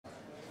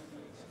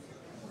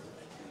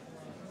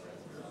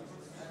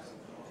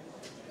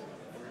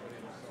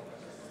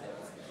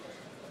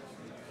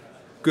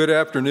Good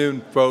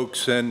afternoon,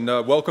 folks, and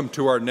welcome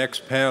to our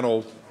next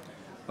panel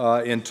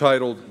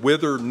entitled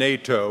Whither,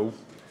 NATO,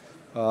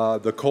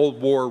 the Cold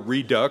War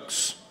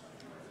Redux, ?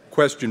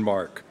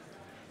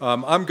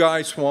 I'm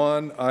Guy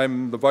Swan.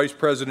 I'm the Vice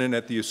President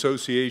at the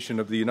Association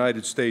of the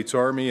United States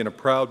Army and a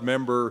proud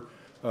member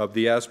of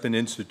the Aspen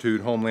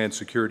Institute Homeland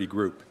Security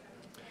Group.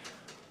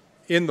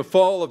 In the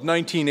fall of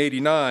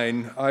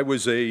 1989, I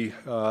was a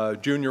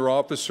junior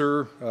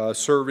officer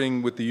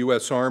serving with the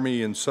U.S.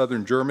 Army in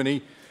southern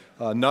Germany,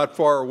 not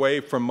far away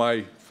from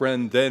my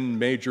friend then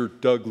Major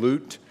Doug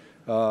Lute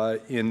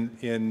in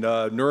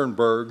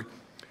Nuremberg.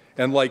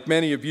 And like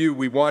many of you,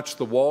 we watched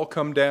the wall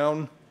come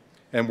down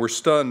and were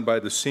stunned by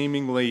the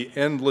seemingly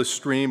endless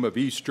stream of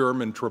East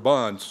German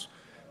Trabants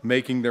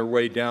making their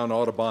way down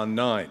Autobahn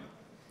 9.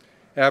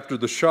 After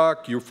the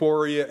shock,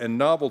 euphoria, and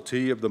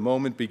novelty of the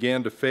moment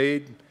began to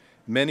fade,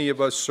 many of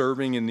us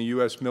serving in the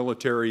U.S.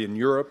 military in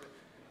Europe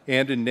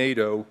and in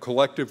NATO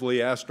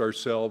collectively asked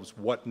ourselves,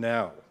 what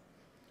now?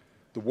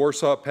 The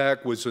Warsaw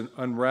Pact was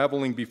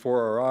unraveling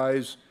before our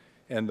eyes,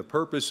 and the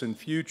purpose and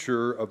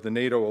future of the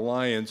NATO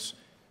alliance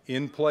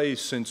in place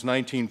since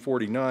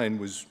 1949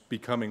 was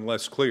becoming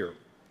less clear.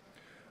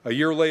 A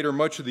year later,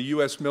 much of the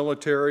U.S.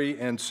 military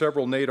and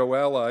several NATO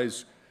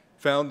allies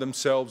found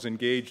themselves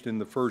engaged in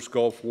the first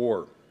Gulf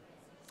War.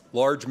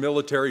 Large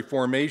military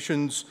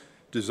formations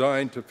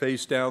designed to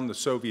face down the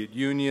Soviet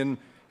Union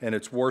and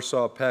its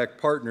Warsaw Pact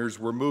partners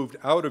were moved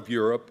out of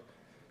Europe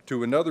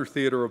to another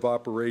theater of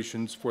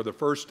operations for the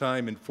first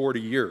time in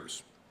 40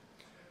 years.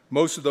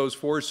 Most of those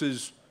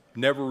forces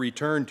never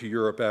returned to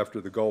Europe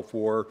after the Gulf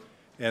War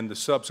and the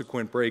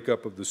subsequent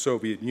breakup of the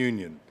Soviet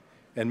Union,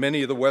 and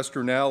many of the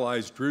Western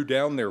allies drew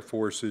down their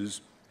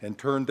forces and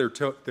turned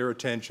their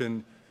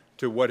attention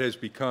to what has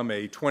become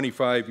a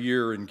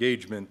 25-year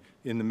engagement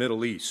in the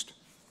Middle East.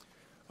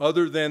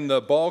 Other than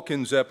the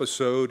Balkans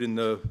episode in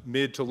the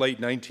mid to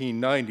late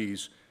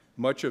 1990s,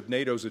 much of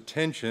NATO's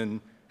attention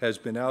has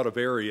been out of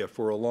area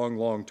for a long,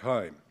 long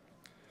time.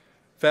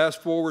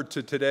 Fast forward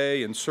to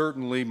today, and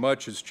certainly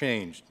much has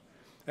changed.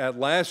 At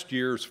last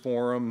year's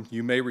forum,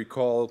 you may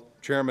recall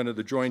Chairman of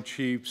the Joint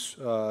Chiefs,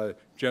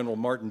 General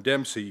Martin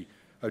Dempsey,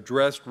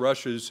 addressed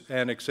Russia's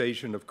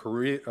annexation of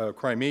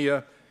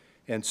Crimea,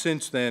 and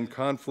since then,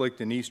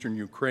 conflict in eastern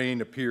Ukraine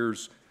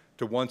appears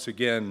to once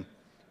again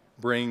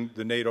bring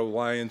the NATO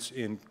alliance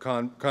in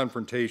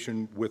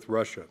confrontation with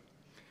Russia.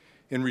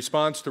 In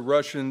response to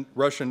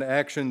Russian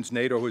actions,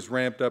 NATO has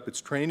ramped up its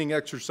training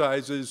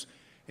exercises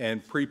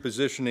and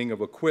pre-positioning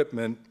of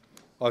equipment,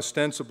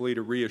 ostensibly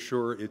to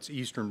reassure its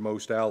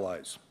easternmost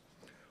allies.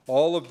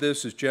 All of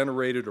this has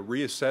generated a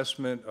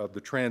reassessment of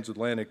the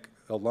transatlantic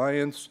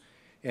alliance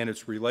and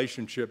its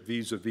relationship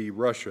vis-a-vis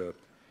Russia,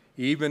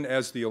 even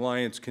as the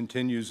alliance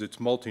continues its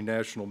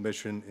multinational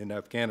mission in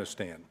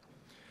Afghanistan.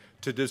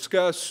 To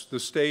discuss the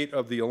state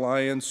of the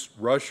alliance,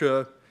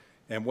 Russia,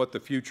 and what the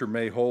future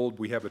may hold,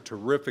 we have a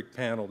terrific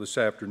panel this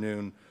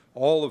afternoon,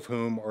 all of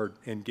whom are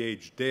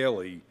engaged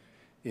daily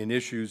in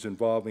issues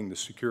involving the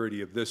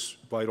security of this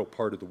vital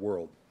part of the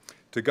world.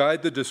 To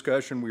guide the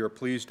discussion, we are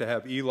pleased to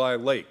have Eli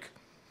Lake.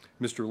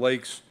 Mr.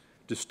 Lake's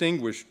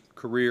distinguished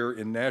career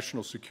in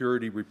national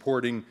security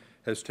reporting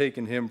has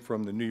taken him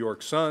from the New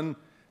York Sun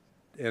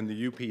and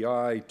the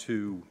UPI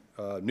to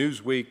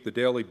Newsweek, the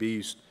Daily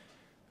Beast,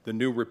 the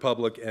New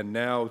Republic, and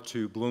now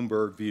to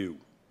Bloomberg View.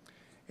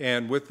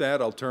 And with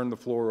that, I'll turn the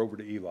floor over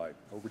to Eli.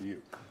 Over to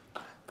you.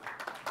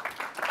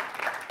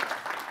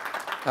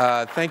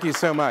 Thank you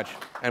so much.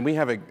 And we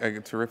have a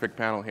terrific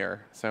panel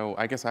here. So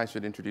I guess I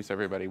should introduce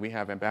everybody. We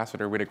have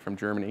Ambassador Wittig from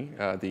Germany,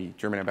 the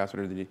German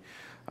ambassador to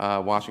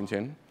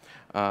Washington,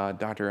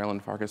 Dr.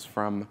 Evelyn Farkas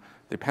from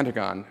the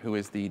Pentagon, who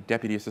is the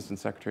Deputy Assistant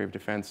Secretary of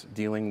Defense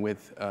dealing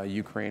with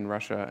Ukraine,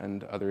 Russia,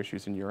 and other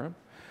issues in Europe.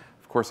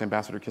 Of course,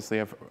 Ambassador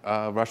Kislyak,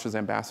 Russia's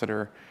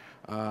ambassador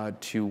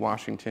to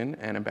Washington,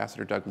 and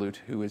Ambassador Doug Lute,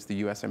 who is the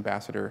U.S.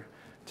 ambassador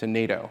to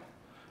NATO.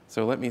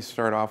 So let me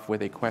start off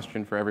with a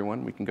question for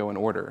everyone. We can go in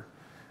order.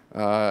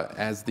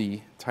 As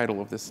the title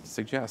of this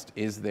suggests,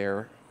 is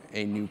there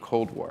a new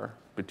Cold War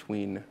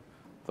between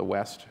the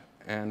West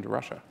and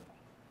Russia?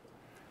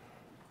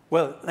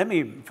 Well, let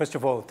me, first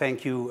of all,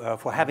 thank you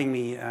for having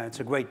me. It's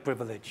a great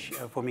privilege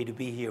for me to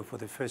be here for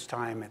the first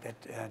time at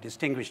that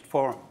distinguished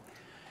forum.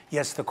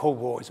 Yes, the Cold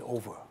War is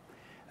over.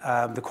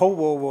 The Cold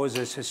War was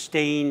a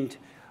sustained,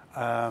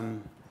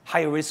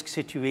 high-risk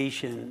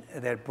situation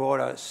that brought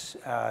us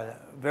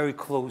very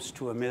close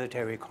to a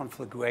military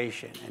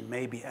conflagration and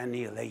maybe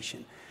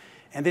annihilation.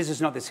 And this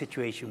is not the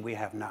situation we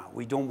have now.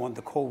 We don't want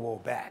the Cold War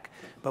back.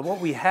 But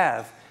what we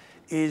have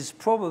is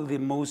probably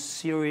the most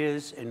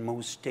serious and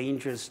most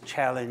dangerous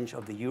challenge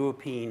of the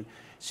European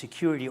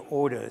security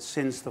order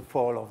since the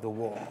fall of the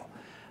wall.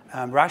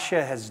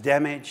 Russia has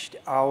damaged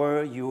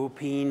our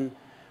European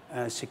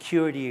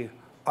security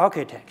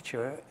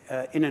architecture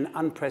in an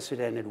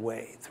unprecedented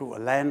way through a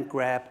land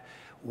grab,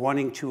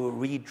 wanting to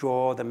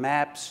redraw the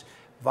maps,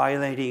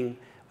 violating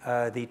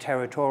the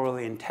territorial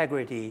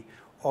integrity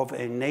of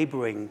a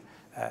neighboring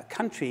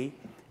country,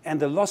 and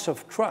the loss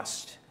of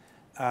trust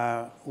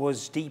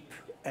was deep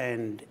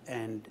and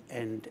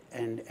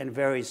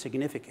very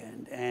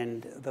significant.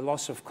 And the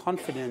loss of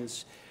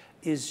confidence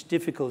is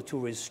difficult to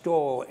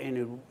restore, and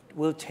it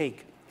will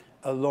take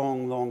a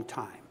long, long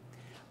time.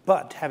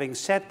 But having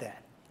said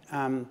that,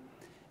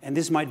 and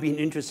this might be an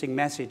interesting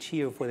message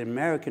here for the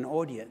American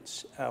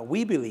audience,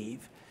 we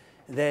believe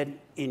that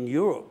in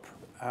Europe,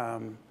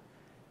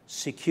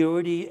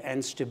 security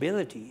and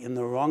stability in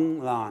the long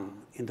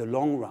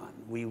run,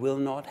 we will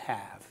not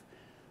have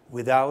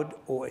without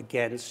or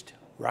against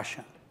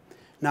Russia.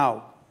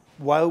 Now,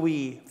 while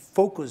we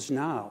focus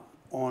now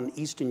on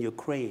Eastern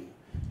Ukraine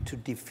to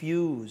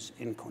diffuse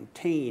and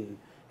contain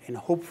and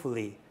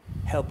hopefully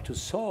help to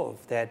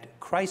solve that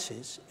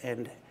crisis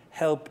and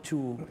help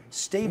to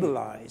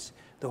stabilize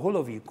the whole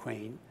of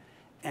Ukraine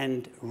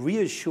and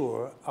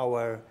reassure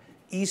our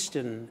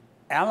Eastern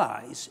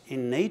allies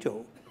in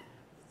NATO,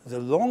 the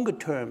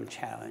longer-term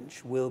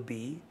challenge will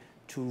be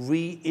to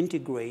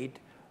reintegrate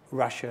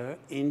Russia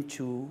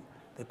into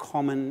the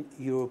common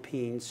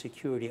European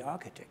security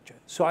architecture.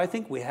 So I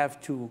think we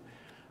have to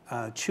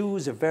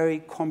choose a very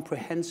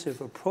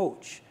comprehensive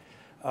approach.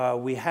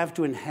 We have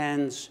to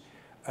enhance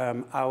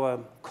our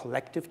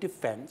collective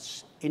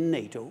defense in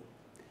NATO,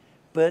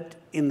 but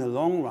in the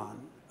long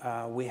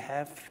run, we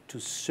have to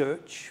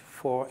search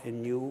for a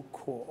new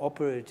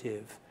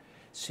cooperative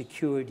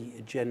security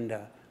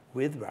agenda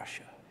with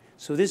Russia.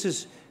 So this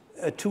is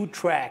a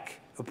two-track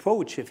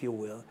approach, if you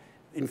will.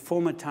 In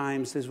former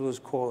times, this was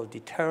called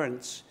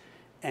deterrence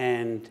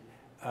and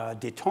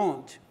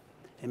détente.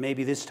 And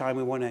maybe this time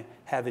we want to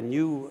have a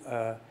new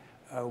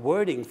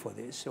wording for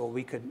this, or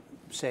we could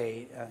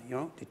say,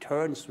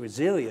 deterrence,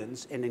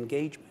 resilience, and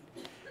engagement.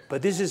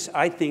 But this is,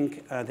 I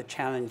think, the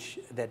challenge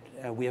that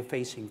we are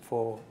facing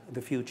for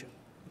the future.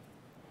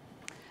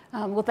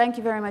 Well, thank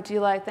you very much,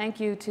 Eli. Thank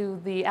you to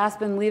the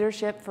Aspen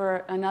leadership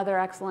for another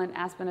excellent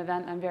Aspen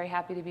event. I'm very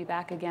happy to be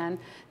back again.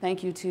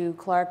 Thank you to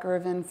Clark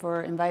Irvin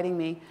for inviting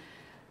me.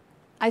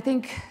 I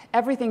think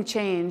everything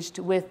changed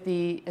with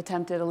the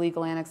attempted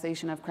illegal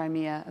annexation of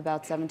Crimea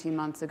about 17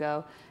 months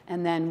ago,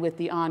 and then with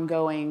the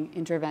ongoing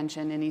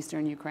intervention in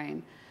eastern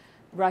Ukraine.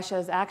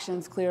 Russia's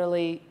actions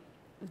clearly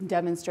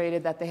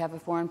demonstrated that they have a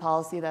foreign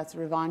policy that's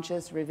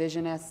revanchist,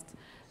 revisionist,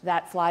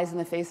 that flies in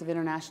the face of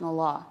international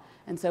law.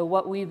 And so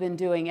what we've been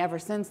doing ever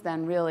since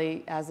then,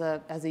 really, as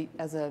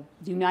a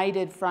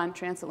united front,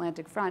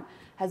 transatlantic front,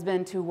 has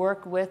been to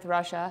work with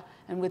Russia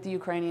and with the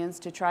Ukrainians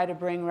to try to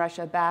bring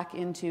Russia back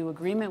into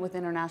agreement with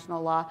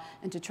international law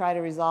and to try to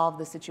resolve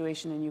the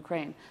situation in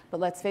Ukraine. But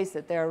let's face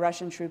it, there are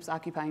Russian troops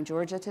occupying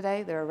Georgia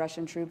today. There are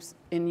Russian troops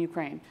in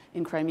Ukraine,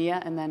 in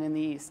Crimea, and then in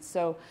the east.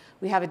 So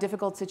we have a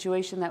difficult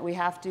situation that we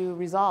have to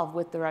resolve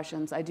with the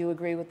Russians. I do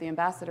agree with the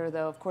ambassador,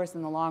 though, of course,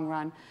 in the long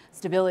run,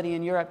 stability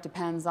in Europe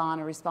depends on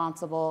a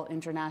responsible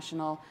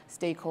international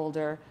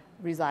stakeholder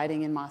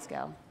residing in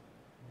Moscow.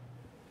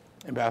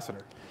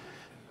 Ambassador.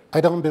 I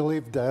don't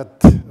believe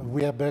that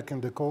we are back in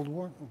the Cold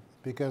War,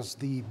 because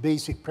the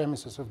basic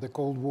premises of the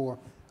Cold War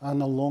are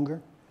no longer.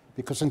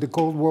 Because in the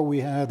Cold War we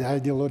had the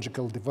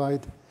ideological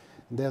divide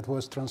that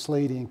was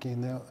translating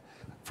in a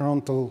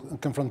frontal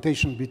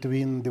confrontation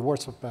between the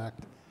Warsaw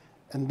Pact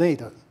and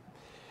NATO.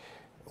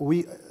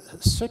 We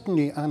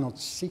certainly are not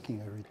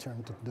seeking a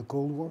return to the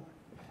Cold War,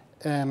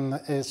 and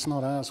it's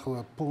not us who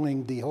are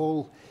pulling the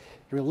whole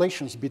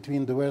relations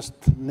between the West,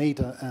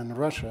 NATO, and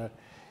Russia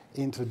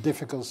into a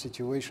difficult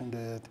situation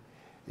that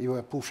you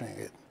are pushing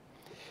it.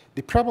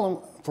 The problem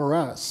for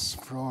us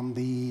from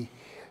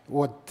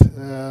what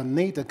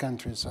NATO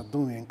countries are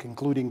doing,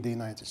 including the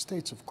United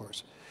States, of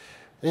course,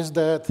 is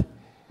that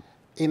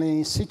in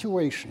a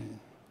situation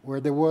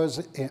where there was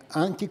an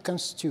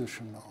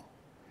anti-constitutional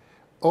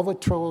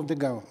overthrow of the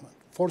government,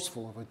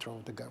 forceful overthrow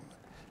of the government,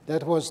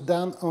 that was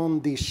done on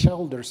the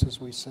shoulders,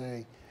 as we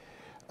say,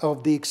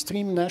 of the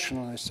extreme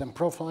nationalists and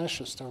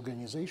pro-fascist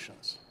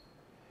organizations,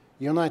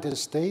 the United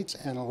States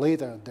and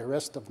later the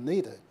rest of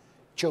NATO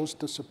chose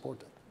to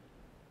support it.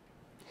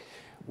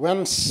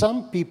 When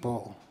some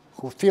people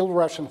who feel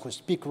Russian, who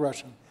speak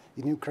Russian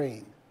in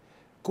Ukraine,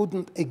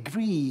 couldn't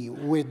agree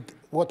with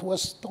what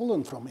was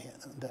stolen from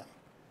them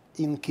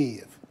in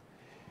Kyiv,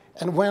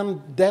 and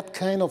when that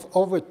kind of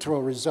overthrow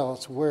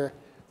results were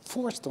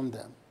forced on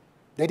them,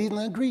 they didn't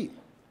agree.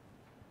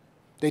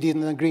 They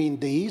didn't agree in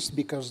the East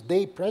because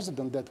the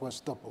president that was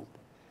toppled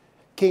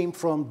came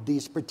from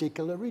this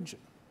particular region.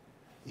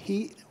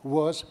 He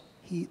was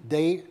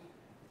their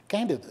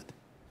candidate.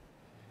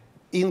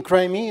 In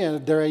Crimea,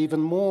 there are even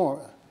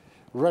more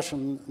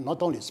Russian,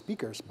 not only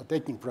speakers, but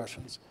ethnic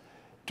Russians,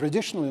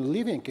 traditionally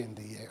living in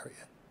the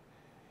area.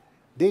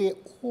 They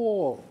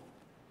all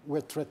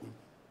were threatened.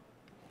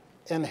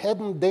 And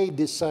hadn't they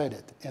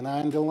decided, and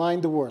I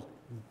underline the word,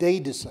 they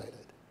decided,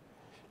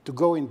 to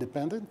go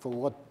independent for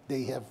what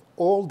they have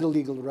all the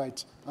legal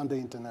rights under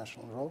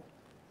international law,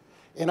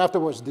 and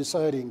afterwards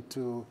deciding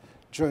to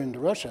join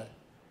Russia,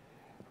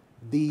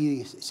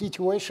 the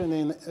situation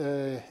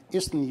in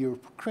Eastern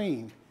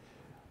Ukraine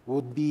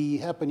would be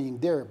happening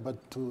there,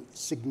 but to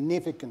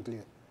significantly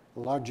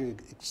larger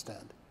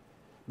extent.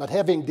 But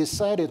having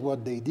decided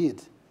what they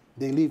did,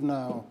 they live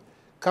now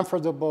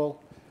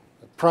comfortable,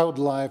 proud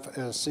life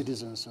as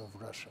citizens of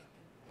Russia.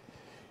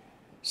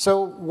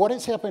 So what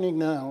is happening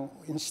now,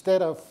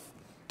 instead of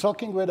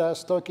talking with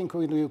us, talking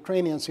with the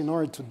Ukrainians in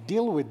order to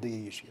deal with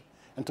the issue,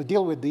 and to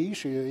deal with the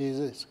issue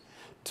is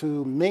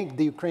to make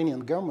the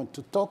Ukrainian government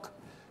to talk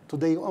to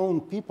their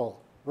own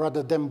people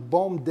rather than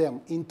bomb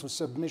them into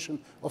submission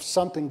of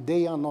something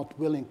they are not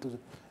willing to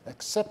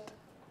accept.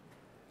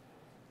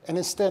 And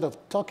instead of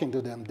talking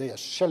to them, they are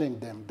shelling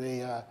them.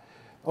 They are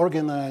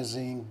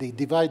organizing the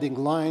dividing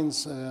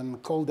lines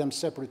and call them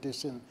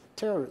separatists and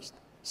terrorists.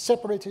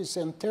 Separatists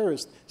and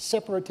terrorists.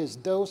 Separatists,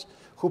 those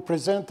who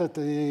presented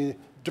the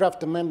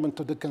draft amendment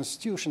to the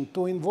Constitution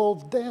to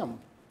involve them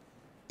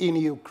in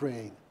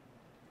Ukraine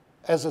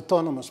as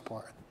autonomous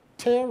part.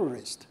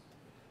 Terrorists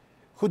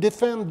who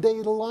defend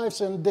their lives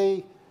and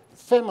their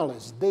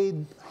families, their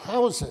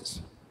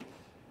houses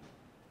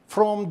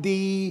from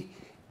the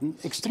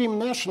extreme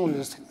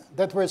nationalists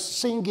that were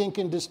singing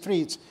in the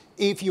streets.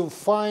 If you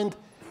find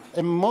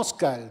a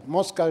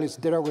Moskal is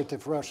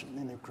derivative Russian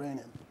in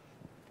Ukrainian,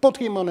 put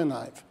him on a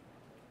knife.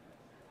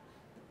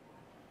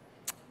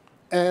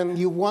 And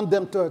you want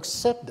them to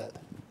accept that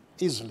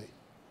easily.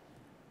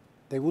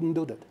 They wouldn't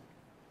do that.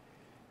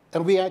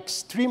 And we are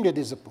extremely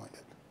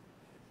disappointed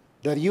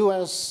that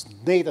US,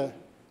 NATO,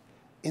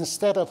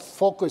 instead of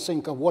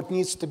focusing on what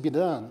needs to be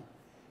done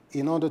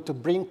in order to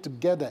bring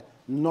together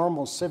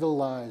normal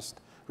civilized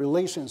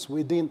relations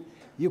within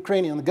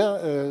Ukrainian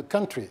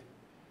country,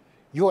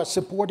 you are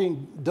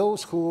supporting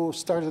those who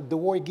started the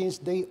war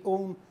against their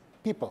own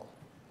people.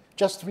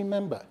 Just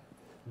remember,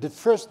 the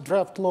first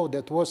draft law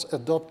that was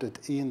adopted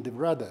in the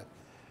Rada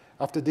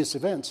after these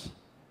events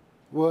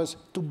was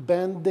to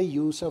ban the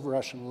use of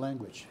Russian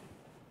language.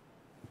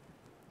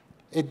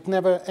 It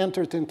never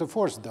entered into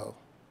force, though,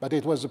 but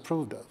it was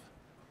approved of.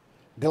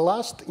 The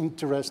last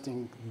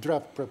interesting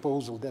draft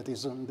proposal that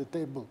is on the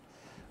table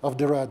of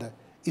the Rada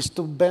is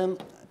to ban,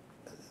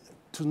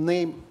 to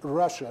name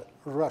Russia,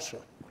 Russia.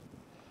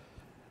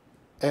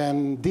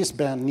 And this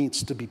ban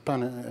needs to be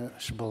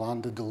punishable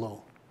under the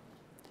law.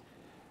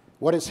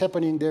 What is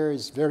happening there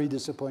is very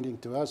disappointing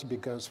to us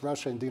because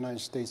Russia and the United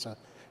States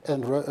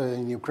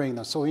and Ukraine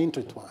are so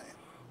intertwined,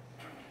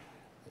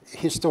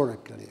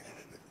 historically,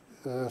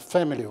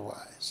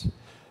 family-wise,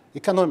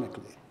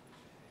 economically.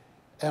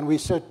 And we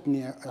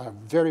certainly are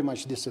very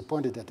much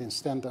disappointed that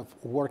instead of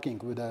working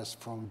with us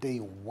from day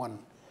one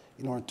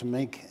in order to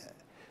make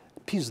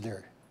peace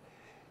there,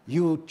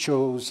 you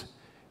chose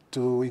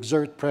to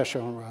exert pressure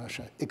on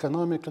Russia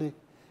economically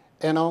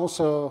and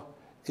also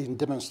in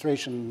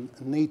demonstration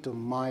NATO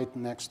might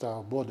next to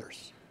our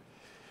borders.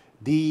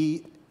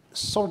 The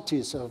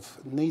sorties of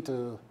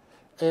NATO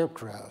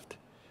aircraft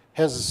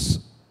has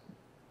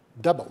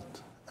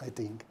doubled, I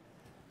think,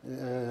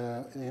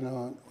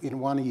 in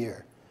 1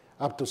 year,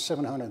 up to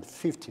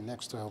 750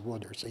 next to our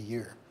borders a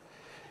year.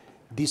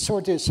 The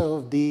sorties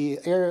of the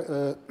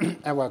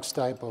AWACS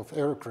type of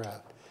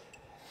aircraft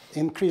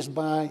increased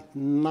by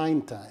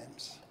 9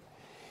 times.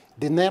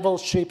 The naval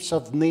ships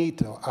of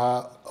NATO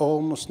are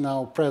almost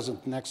now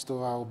present next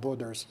to our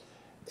borders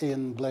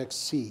in Black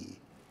Sea.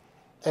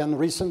 And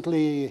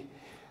recently,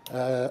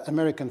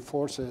 American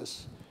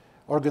forces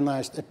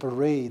organized a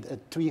parade at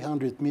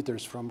 300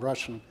 meters from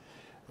Russian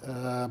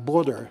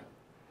border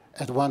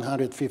at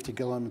 150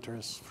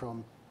 kilometers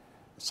from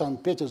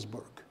St.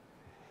 Petersburg.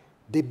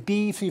 The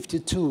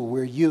B-52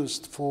 were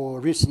used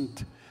for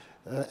recent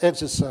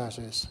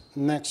exercises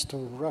next to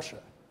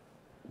Russia,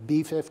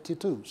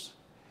 B-52s.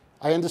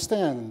 I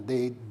understand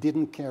they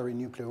didn't carry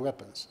nuclear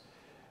weapons,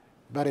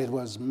 but it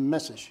was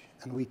message,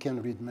 and we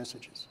can read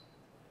messages.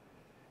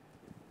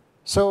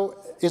 So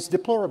it's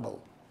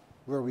deplorable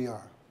where we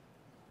are.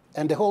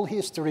 And the whole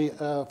history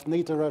of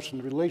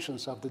NATO-Russian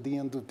relations after the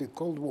end of the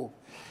Cold War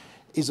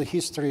is a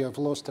history of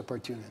lost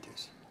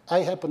opportunities. I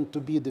happened to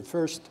be the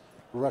first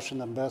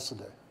Russian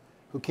ambassador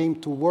who came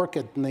to work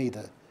at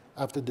NATO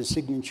after the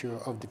signature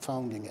of the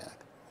Founding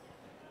Act.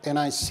 And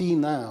I see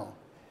now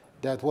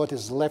that what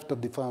is left of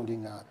the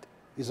Founding Act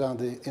is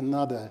under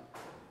another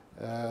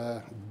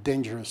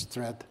dangerous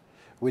threat,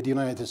 with the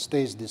United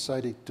States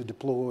deciding to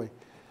deploy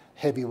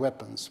heavy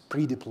weapons,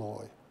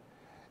 pre-deploy,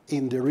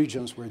 in the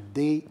regions where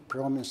they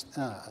promised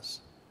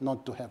us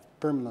not to have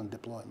permanent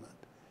deployment.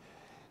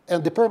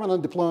 And the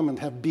permanent deployment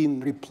have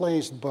been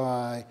replaced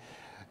by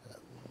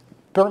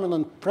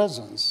permanent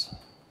presence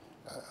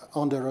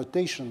on the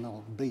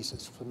rotational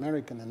basis of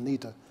American and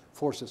NATO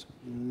forces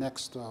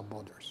next to our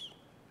borders.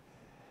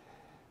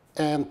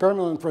 And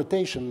permanent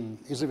rotation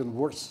is even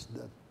worse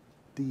than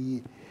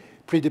the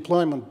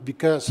pre-deployment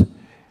because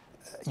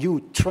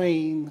you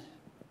train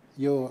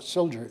your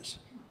soldiers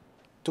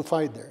to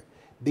fight there.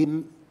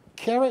 The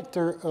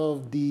character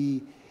of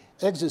the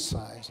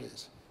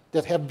exercises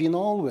that have been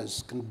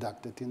always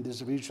conducted in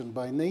this region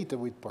by NATO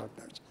with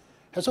partners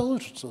has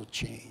also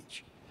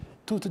changed.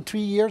 2 to 3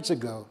 years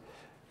ago,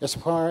 as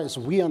far as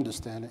we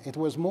understand it, it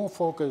was more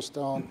focused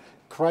on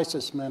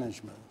crisis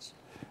management,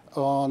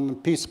 on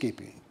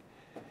peacekeeping.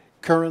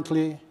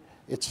 Currently,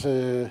 it's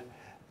a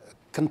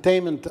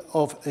containment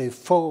of a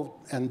foe,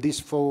 and this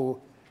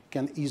foe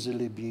can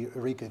easily be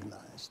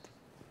recognized.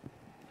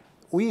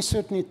 We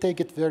certainly take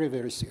it very,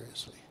 very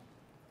seriously.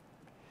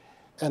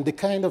 And the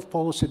kind of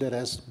policy that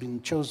has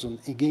been chosen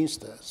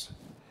against us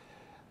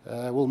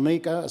will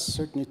make us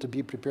certainly to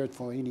be prepared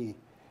for any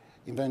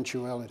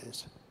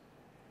eventualities.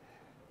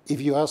 If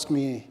you ask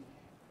me,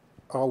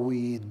 are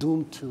we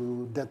doomed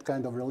to that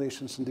kind of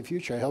relations in the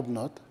future? I hope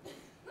not.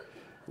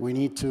 We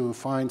need to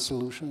find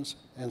solutions.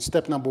 And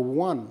step number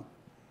one,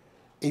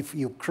 if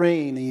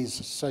Ukraine is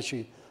such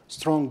a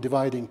strong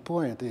dividing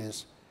point,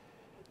 is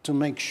to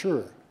make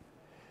sure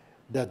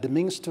that the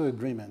Minsk II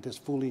agreement is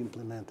fully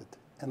implemented.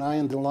 And I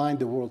underline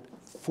the word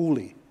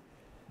fully,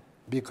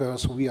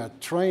 because we are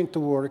trying to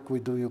work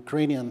with the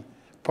Ukrainian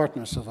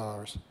partners of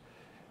ours,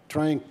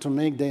 trying to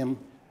make them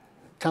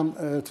come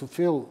to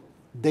fulfill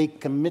their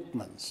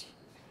commitments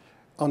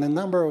on a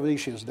number of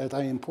issues that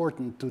are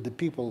important to the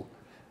people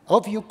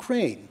of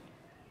Ukraine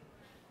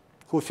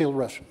who feel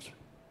Russians.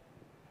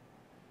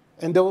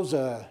 And those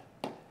are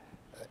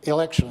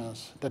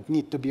elections that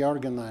need to be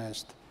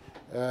organized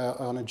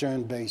on a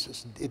joint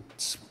basis.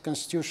 It's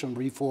constitutional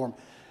reform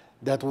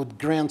that would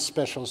grant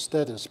special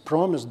status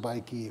promised by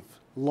Kyiv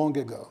long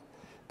ago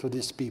to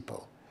these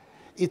people.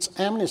 It's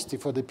amnesty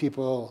for the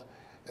people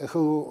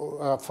who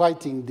are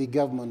fighting the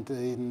government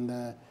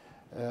in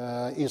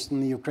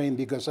eastern Ukraine,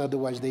 because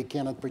otherwise they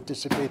cannot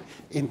participate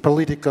in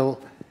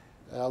political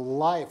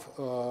life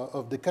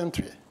of the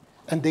country.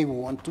 And they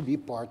want to be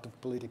part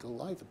of political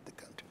life of the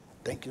country.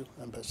 Thank you,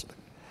 Ambassador.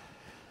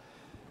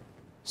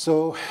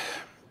 So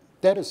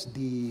that is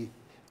the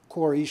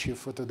core issue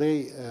for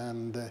today.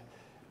 And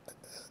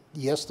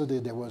yesterday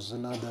there was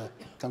another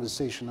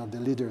conversation of the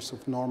leaders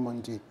of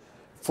Normandy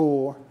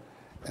 4,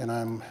 and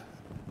I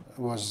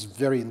was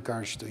very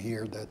encouraged to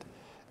hear that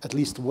at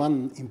least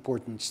one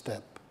important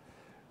step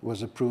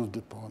was approved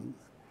upon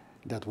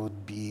that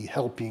would be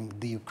helping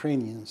the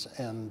Ukrainians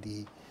and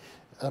the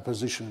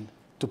opposition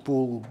to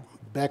pull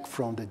back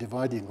from the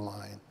dividing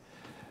line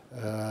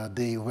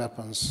the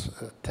weapons,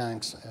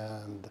 tanks,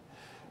 and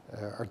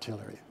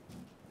artillery.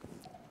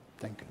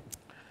 Thank you.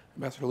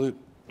 Ambassador Lute.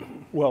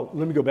 Well,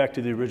 let me go back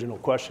to the original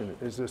question.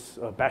 Is this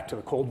back to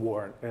the Cold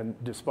War? And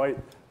despite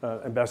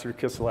Ambassador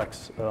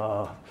Kislak's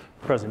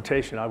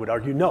presentation, I would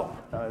argue no.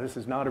 This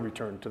is not a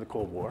return to the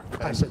Cold War.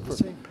 I said the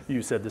same.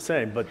 You said the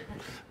same, but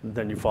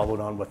then you followed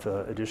on with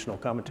additional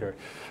commentary.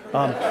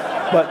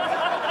 But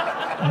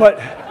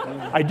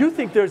I do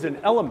think there's an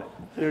element.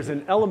 There's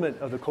an element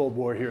of the Cold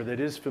War here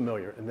that is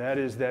familiar, and that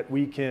is that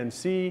we can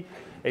see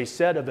a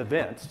set of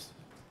events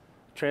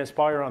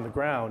transpire on the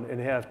ground and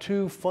have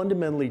two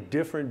fundamentally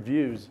different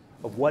views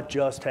of what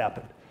just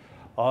happened.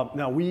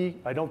 Now,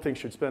 I don't think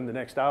should spend the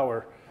next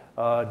hour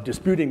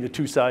disputing the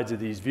two sides of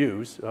these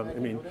views. I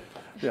mean,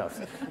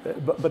 yes,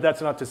 but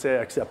that's not to say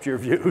I accept your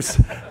views.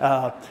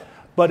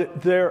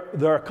 But there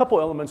are a couple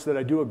elements that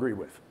I do agree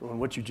with on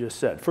what you just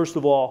said. First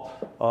of all,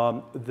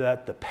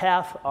 that the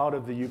path out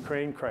of the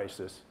Ukraine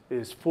crisis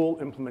is full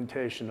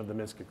implementation of the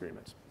Minsk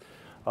agreements.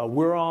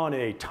 We're on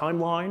a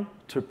timeline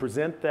to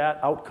present that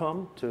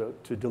outcome,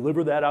 to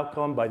deliver that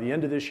outcome by the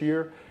end of this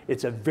year.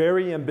 It's a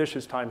very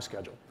ambitious time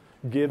schedule,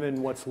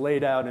 given what's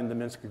laid out in the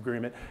Minsk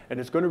agreement, and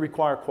it's going to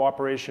require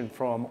cooperation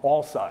from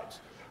all sides,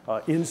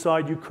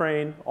 inside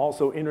Ukraine,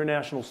 also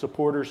international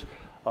supporters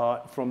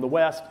from the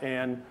West,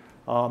 and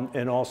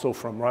also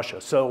from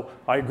Russia. So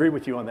I agree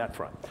with you on that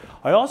front.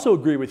 I also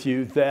agree with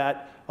you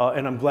that,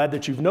 and I'm glad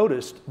that you've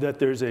noticed, that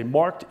there's a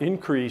marked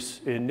increase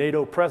in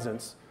NATO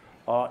presence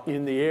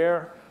in the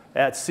air,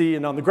 at sea,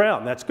 and on the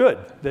ground. That's good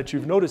that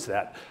you've noticed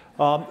that.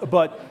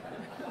 But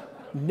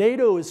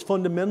NATO is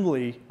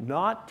fundamentally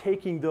not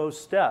taking those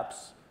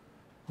steps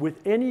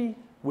with any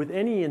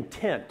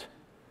intent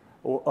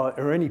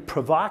or any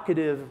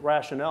provocative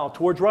rationale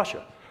towards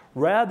Russia.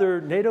 Rather,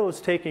 NATO is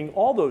taking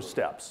all those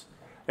steps,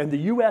 and the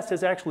US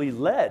has actually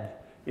led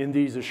in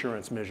these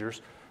assurance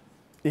measures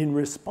in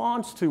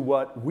response to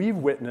what we've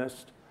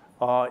witnessed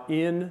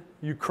in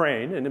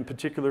Ukraine, and in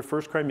particular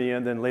first Crimea,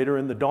 and then later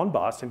in the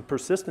Donbass, and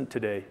persistent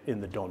today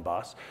in the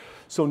Donbass.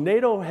 So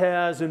NATO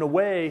has, in a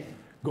way,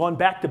 gone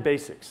back to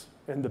basics.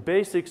 And the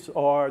basics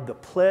are the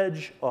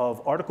pledge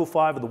of Article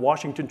 5 of the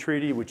Washington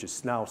Treaty, which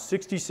is now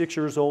 66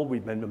 years old.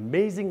 We've been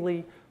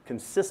amazingly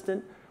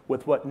consistent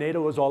with what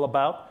NATO is all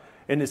about.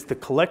 And it's the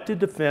collective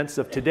defense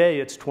of today,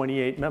 its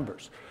 28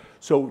 members.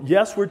 So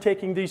yes, we're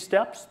taking these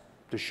steps.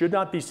 This should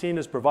not be seen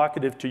as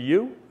provocative to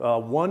you.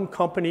 One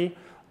company,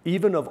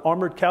 even of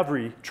armored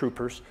cavalry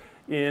troopers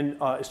in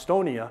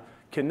Estonia,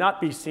 cannot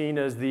be seen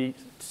as the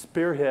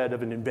spearhead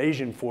of an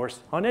invasion force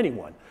on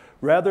anyone.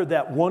 Rather,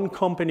 that one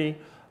company,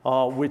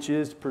 which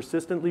is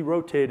persistently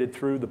rotated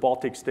through the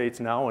Baltic states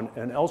now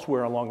and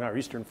elsewhere along our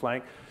eastern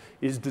flank,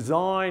 is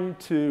designed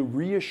to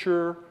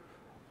reassure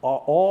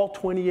all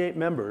 28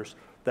 members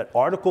that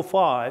Article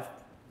 5,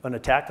 an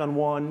attack on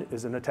one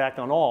is an attack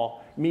on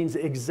all, means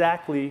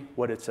exactly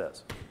what it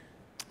says.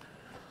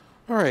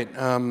 All right,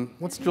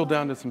 let's drill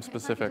down to some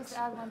specifics.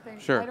 Can I just add one thing?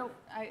 Sure.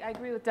 I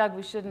agree with Doug.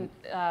 We shouldn't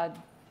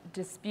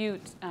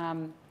dispute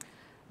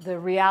the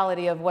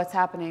reality of what's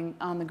happening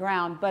on the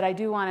ground, but I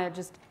do want to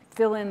just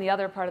fill in the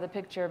other part of the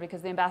picture,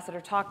 because the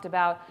ambassador talked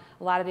about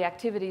a lot of the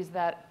activities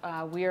that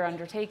we are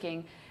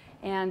undertaking.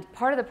 And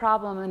part of the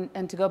problem,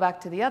 and to go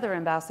back to the other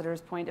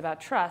ambassador's point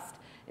about trust,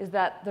 is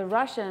that the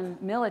Russian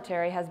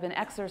military has been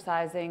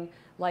exercising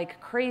like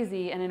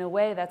crazy and in a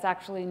way that's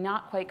actually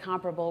not quite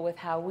comparable with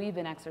how we've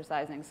been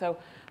exercising. So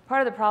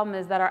part of the problem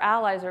is that our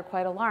allies are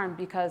quite alarmed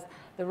because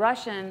the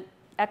Russian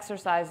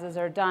exercises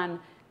are done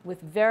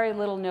with very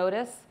little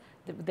notice.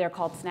 They're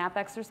called snap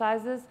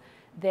exercises.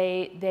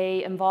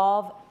 They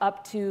involve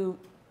up to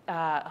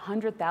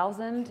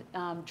 100,000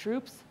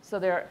 troops, so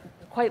they're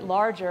quite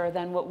larger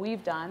than what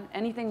we've done.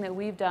 Anything that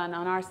we've done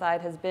on our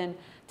side has been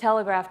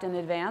telegraphed in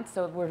advance,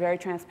 so we're very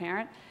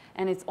transparent,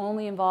 and it's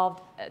only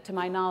involved, to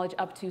my knowledge,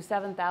 up to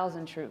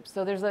 7,000 troops.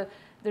 So there's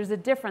a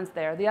difference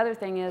there. The other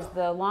thing is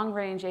the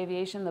long-range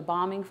aviation, the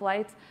bombing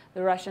flights.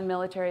 The Russian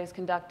military has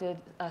conducted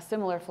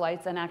similar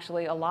flights, and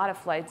actually a lot of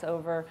flights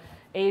over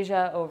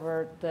Asia,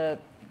 over the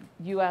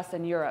US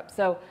and Europe.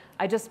 So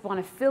I just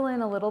want to fill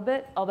in a little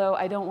bit, although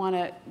I don't want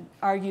to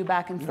argue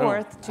back and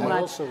forth too much. I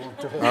also want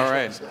to have All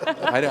right.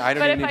 I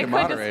don't even need to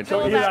moderate.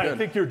 So I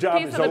think your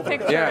job is over.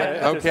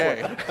 Yeah,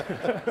 okay.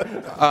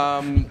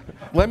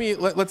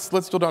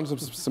 Let's drill down to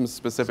some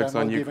specifics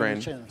on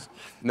Ukraine.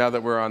 Now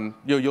that we're on,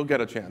 you'll get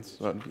a chance.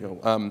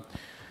 All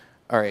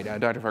right,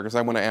 Dr. Farkas,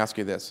 I want to ask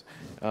you this.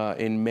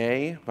 In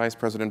May, Vice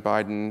President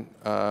Biden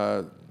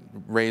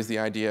raised the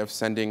idea of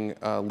sending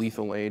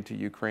lethal aid to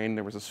Ukraine.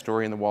 There was a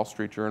story in the Wall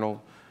Street Journal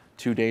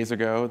 2 days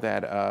ago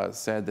that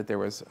said that there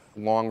was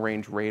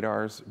long-range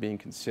radars being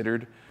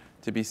considered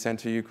to be sent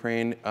to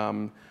Ukraine.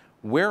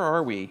 Where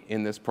are we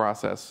in this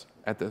process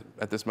at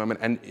this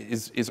moment? And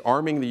is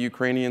arming the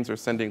Ukrainians or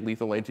sending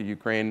lethal aid to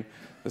Ukraine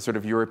the sort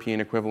of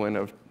European equivalent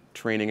of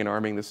training and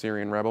arming the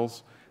Syrian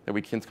rebels, that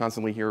we can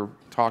constantly hear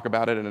talk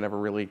about it and it never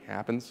really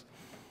happens?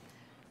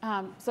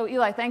 So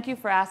Eli, thank you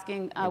for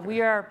asking.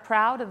 We are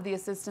proud of the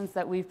assistance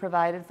that we've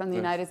provided from the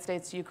United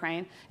States to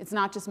Ukraine. It's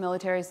not just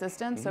military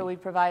assistance, so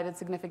we've provided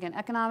significant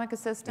economic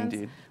assistance.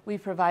 Indeed.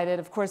 We've provided,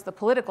 of course, the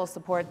political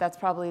support. That's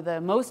probably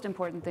the most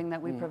important thing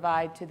that we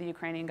provide to the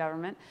Ukrainian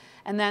government.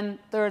 And then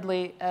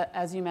thirdly,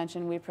 as you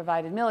mentioned, we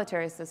provided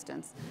military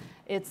assistance.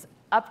 It's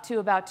up to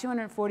about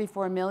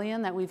 $244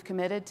 million that we've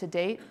committed to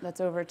date. That's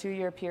over a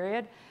 2-year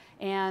period.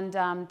 And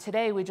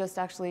today we just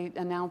actually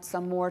announced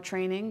some more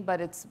training,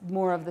 but it's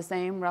more of the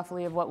same,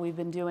 roughly, of what we've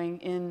been doing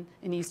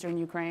in eastern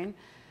Ukraine,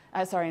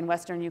 in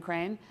western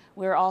Ukraine.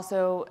 We're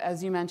also,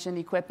 as you mentioned,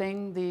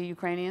 equipping the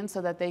Ukrainians so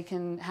that they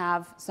can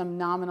have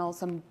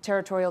some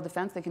territorial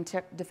defense. They can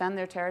defend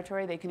their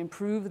territory. They can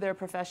improve their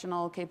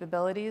professional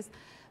capabilities,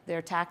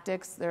 their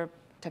tactics, their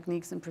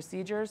techniques and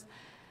procedures.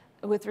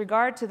 With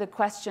regard to the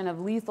question of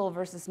lethal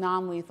versus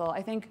non-lethal,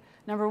 I think,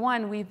 number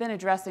one, we've been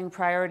addressing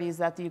priorities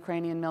that the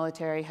Ukrainian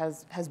military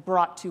has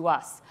brought to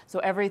us. So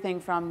everything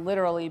from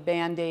literally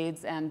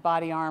Band-Aids and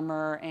body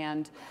armor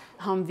and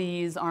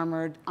Humvees,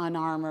 armored,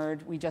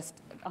 unarmored.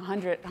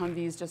 100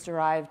 Humvees just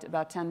arrived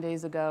about 10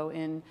 days ago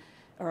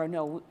or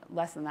no,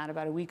 less than that,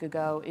 about a week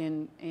ago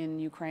in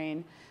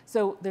Ukraine.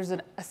 So there's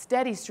a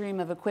steady stream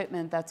of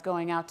equipment that's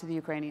going out to the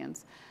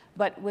Ukrainians.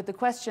 But with the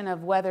question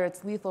of whether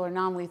it's lethal or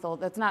non-lethal,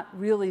 that's not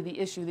really the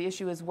issue. The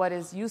issue is what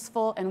is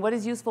useful, and what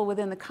is useful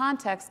within the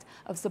context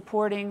of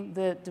supporting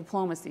the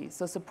diplomacy.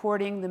 So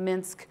supporting the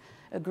Minsk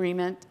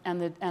agreement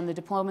and the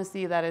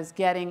diplomacy that is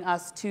getting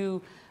us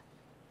to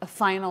a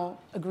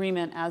final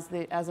agreement, as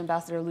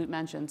Ambassador Lute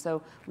mentioned.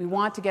 So we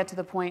want to get to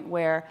the point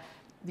where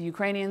the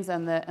Ukrainians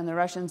and the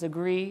Russians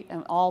agree,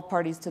 and all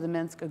parties to the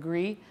Minsk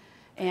agree.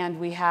 And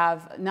we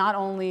have not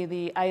only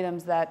the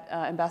items that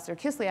Ambassador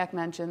Kislyak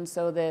mentioned,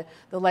 so the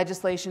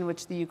legislation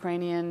which the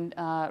Ukrainian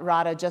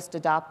Rada just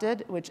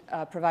adopted, which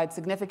provides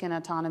significant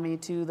autonomy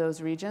to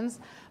those regions,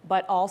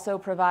 but also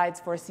provides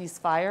for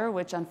ceasefire,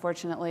 which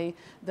unfortunately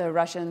the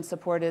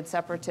Russian-supported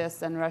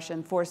separatists and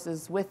Russian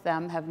forces with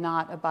them have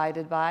not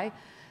abided by.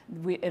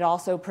 It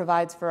also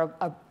provides for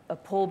a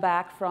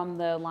pullback from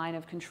the line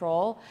of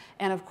control.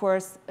 And of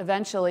course,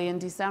 eventually in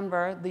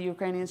December, the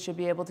Ukrainians should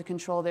be able to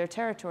control their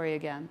territory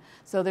again.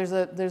 So there's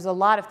a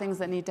lot of things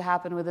that need to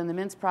happen within the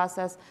Minsk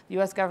process.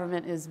 The US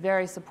government is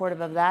very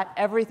supportive of that.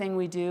 Everything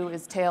we do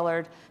is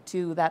tailored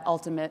to that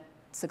ultimate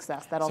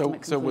success, that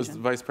ultimate conclusion. So was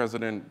Vice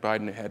President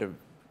Biden ahead of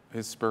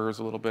his spurs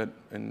a little bit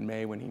in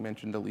May when he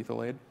mentioned a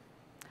lethal aid?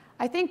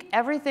 I think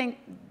everything,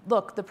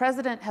 look, the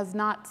president has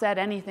not said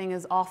anything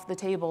is off the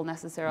table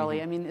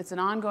necessarily. I mean, it's an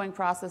ongoing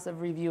process of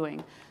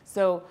reviewing.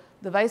 So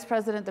the vice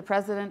president, the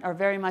president are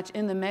very much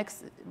in the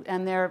mix,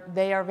 and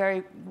they are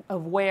very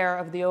aware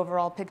of the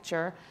overall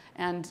picture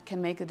and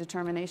can make a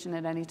determination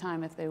at any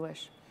time if they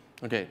wish.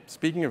 Okay,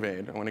 speaking of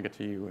aid, I want to get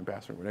to you,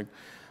 Ambassador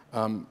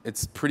Wittig.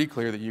 It's pretty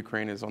clear that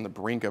Ukraine is on the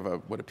brink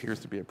of what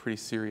appears to be a pretty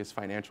serious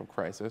financial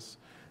crisis.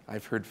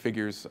 I've heard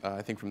figures,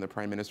 I think, from the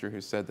Prime Minister who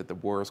said that the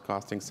war is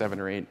costing $7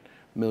 or $8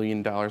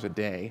 million a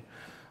day.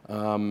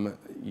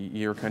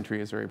 Your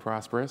country is very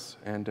prosperous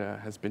and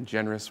has been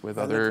generous with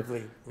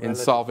other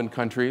insolvent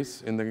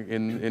countries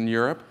in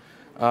Europe.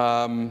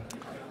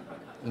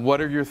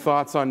 What are your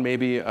thoughts on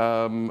maybe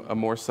a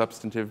more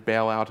substantive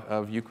bailout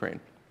of Ukraine?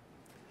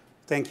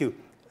 Thank you.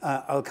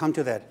 I'll come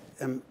to that.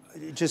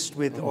 Just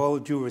with all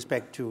due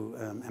respect to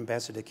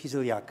Ambassador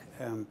Kislyak,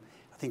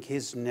 I think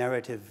his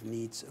narrative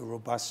needs a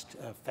robust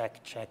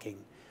fact-checking.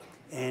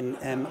 And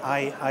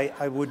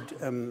I would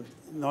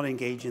not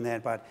engage in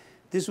that, but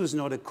this was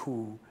not a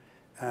coup.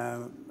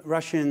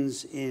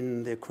 Russians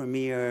in the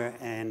Crimea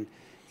and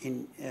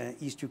in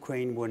East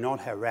Ukraine were not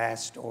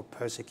harassed or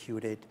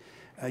persecuted.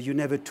 You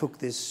never took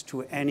this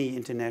to any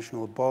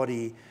international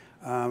body.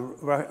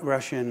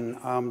 Russian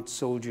armed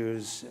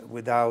soldiers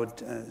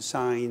without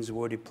signs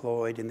were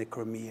deployed in the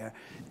Crimea,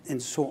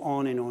 and so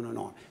on and on and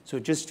on. So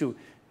just to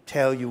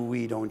tell you,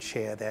 we don't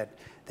share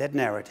that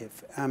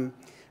narrative.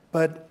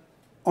 But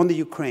on the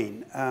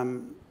Ukraine,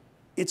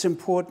 it's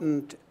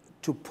important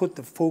to put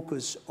the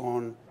focus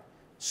on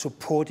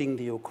supporting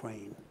the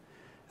Ukraine.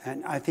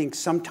 And I think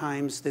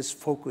sometimes this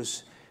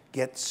focus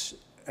gets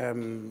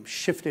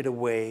shifted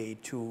away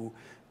to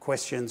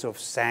questions of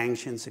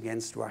sanctions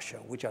against Russia,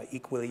 which are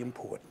equally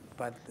important.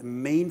 But the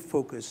main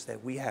focus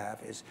that we have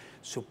is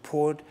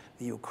support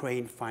the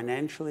Ukraine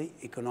financially,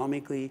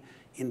 economically,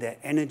 in their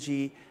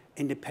energy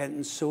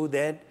independence, so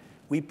that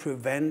we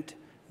prevent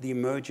the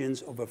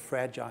emergence of a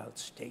fragile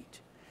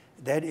state.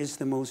 That is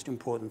the most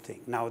important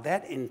thing. Now,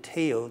 that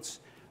entails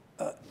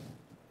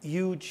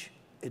huge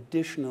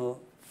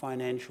additional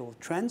financial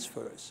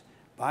transfers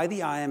by the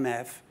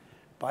IMF,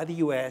 by the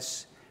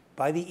US,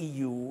 by the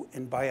EU,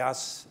 and by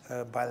us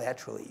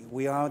bilaterally.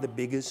 We are the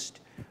biggest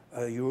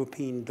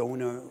European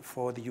donor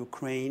for the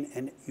Ukraine,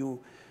 and you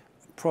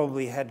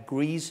probably had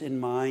Greece in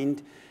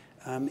mind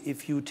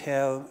if you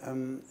tell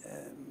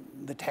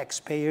the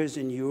taxpayers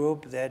in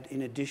Europe that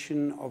in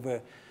addition of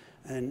a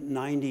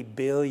 90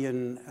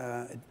 billion,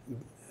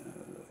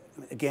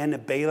 again, a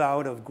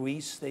bailout of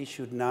Greece, they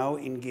should now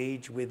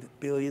engage with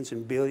billions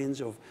and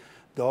billions of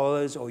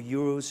dollars or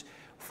euros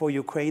for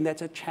Ukraine.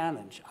 That's a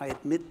challenge, I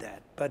admit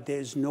that, but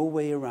there's no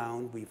way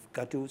around. We've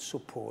got to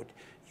support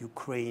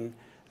Ukraine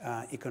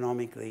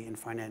economically and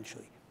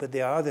financially. But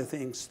there are other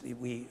things that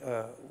we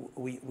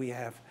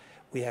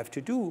have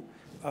to do.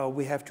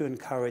 We have to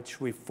encourage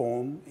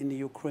reform in the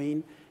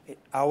Ukraine.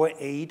 Our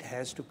aid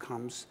has to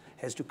come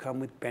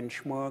with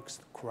benchmarks.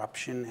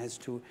 Corruption has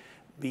to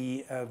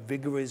be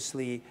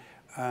vigorously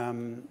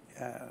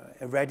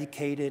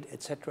eradicated,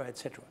 et cetera, et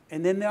cetera.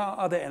 And then there are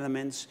other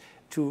elements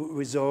to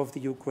resolve the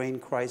Ukraine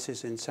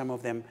crisis, and some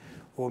of them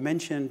were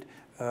mentioned.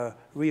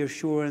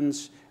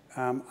 Reassurance,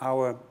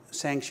 our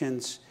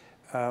sanctions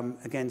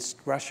against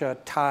Russia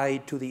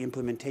tied to the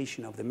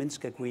implementation of the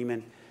Minsk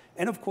agreement,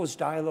 and of course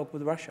dialogue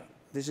with Russia.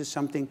 This is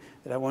something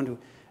that I want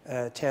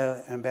to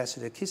tell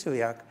Ambassador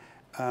Kislyak.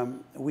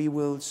 We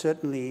will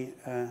certainly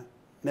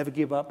never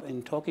give up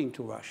in talking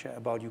to Russia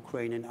about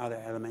Ukraine and other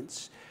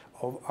elements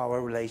of our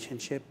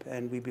relationship,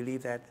 and we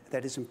believe that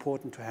that is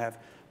important to have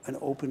an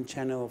open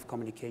channel of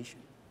communication.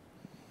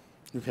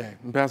 Okay,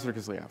 Ambassador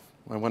Kislyak,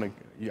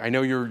 I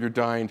know you're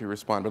dying to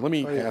respond, but let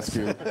me ask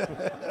you.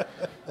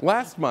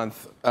 Last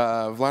month,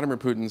 Vladimir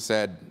Putin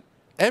said,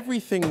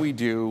 everything we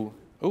do,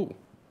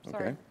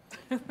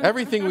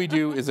 everything we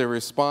do is a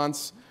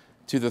response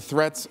to the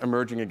threats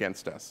emerging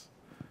against us.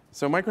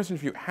 So my question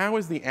for you, how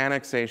is the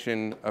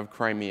annexation of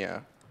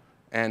Crimea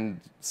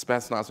and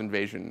Spetsnaz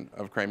invasion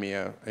of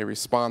Crimea a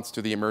response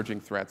to the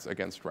emerging threats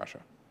against Russia?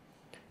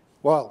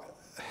 Well,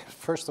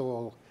 first of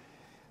all,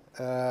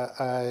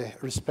 I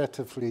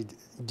respectfully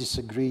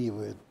disagree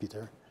with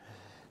Peter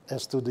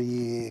as to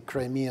the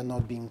Crimea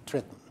not being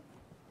threatened.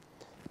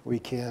 We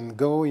can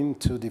go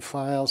into the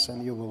files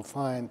and you will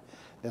find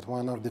that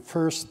one of the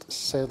first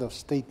set of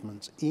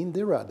statements in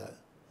the Rada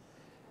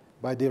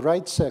by the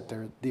right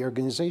sector, the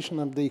organization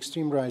of the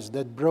extreme right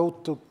that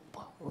brought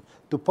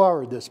to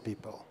power these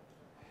people,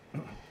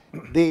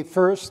 they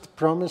first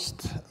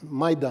promised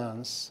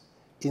Maidans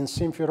in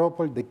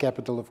Simferopol, the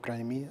capital of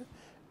Crimea,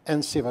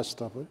 and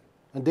Sevastopol,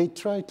 and they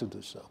tried to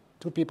do so.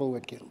 2 people were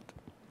killed.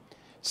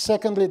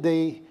 Secondly,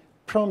 they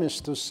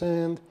promised to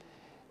send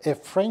a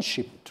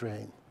friendship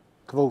train,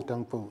 quote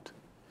unquote,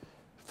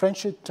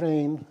 friendship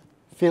train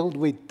filled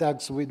with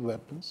thugs with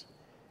weapons,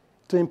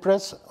 to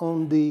impress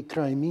on the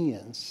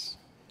Crimeans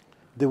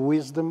the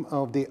wisdom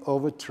of the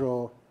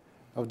overthrow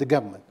of the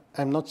government.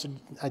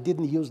 I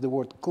didn't use the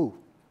word coup.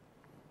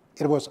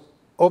 It was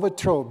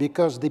overthrow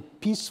because the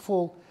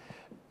peaceful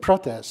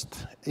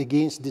protest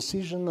against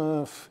decision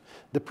of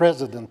the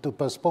president to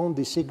postpone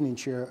the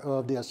signature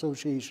of the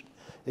association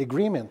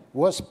agreement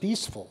was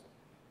peaceful.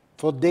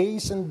 For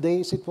days and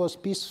days it was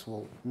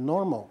peaceful,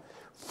 normal,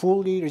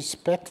 fully,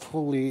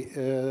 respectfully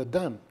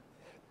done.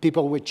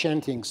 People were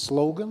chanting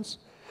slogans,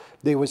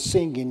 they were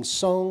singing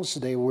songs,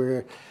 they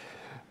were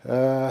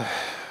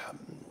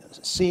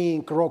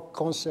seeing rock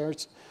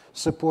concerts,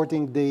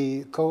 supporting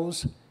the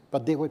cause,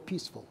 but they were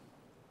peaceful.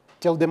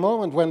 Till the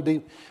moment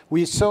when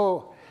we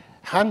saw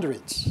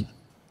hundreds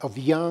of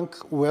young,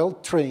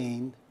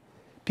 well-trained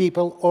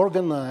people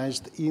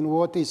organized in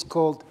what is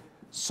called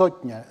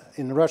sotnya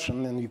in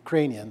Russian and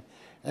Ukrainian,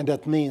 and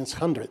that means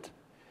 100.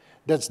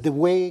 That's the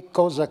way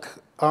Cossack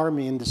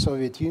army in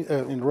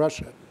the in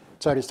Russia,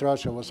 Tsarist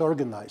Russia, was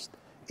organized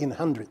in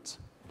hundreds.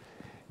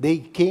 They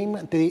came,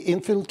 they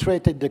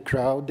infiltrated the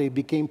crowd, they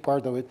became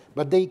part of it,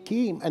 but they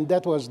came, and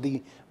that was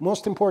the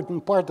most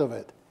important part of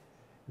it.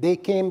 They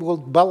came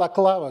with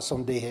balaclavas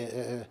on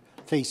their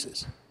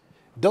faces.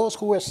 Those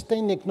who were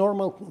standing,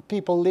 normal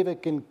people living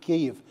in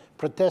Kiev,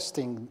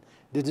 protesting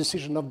the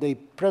decision of the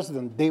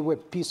president, they were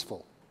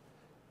peaceful.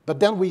 But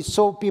then we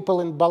saw people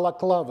in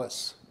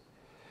balaclavas,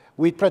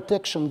 with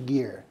protection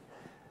gear,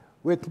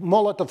 with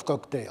Molotov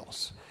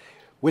cocktails,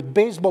 with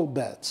baseball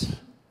bats,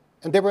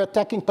 and they were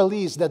attacking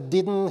police that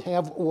didn't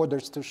have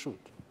orders to shoot.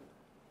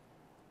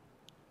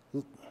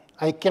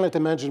 I cannot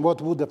imagine what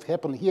would have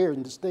happened here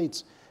in the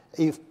States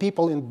if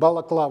people in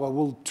balaclava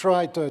will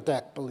try to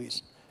attack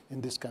police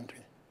in this country.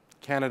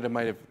 Canada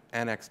might have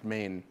annexed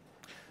Maine.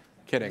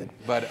 Kidding,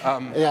 but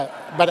yeah,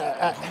 but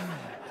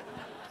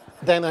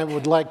then I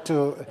would like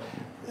to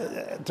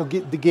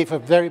give a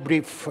very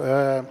brief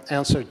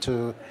answer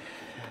to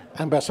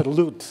Ambassador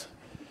Lute.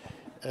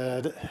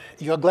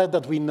 You're glad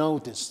that we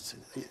noticed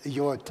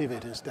your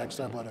activities,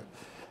 Dr. Whither.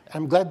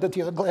 I'm glad that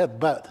you're glad,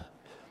 but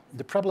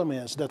the problem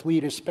is that we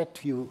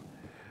respect you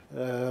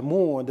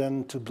more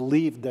than to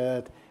believe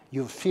that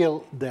you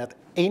feel that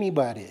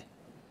anybody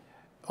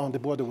on the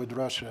border with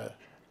Russia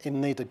in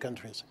NATO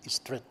countries is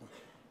threatened.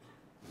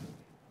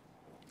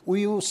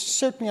 We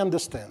certainly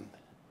understand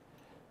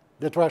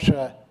that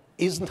Russia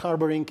isn't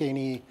harboring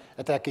any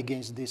attack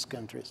against these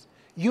countries.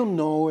 You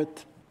know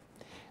it.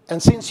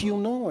 And since you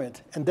know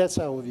it, and that's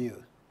our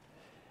view,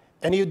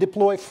 and you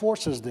deploy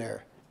forces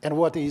there, and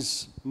what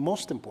is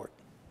most important,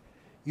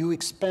 you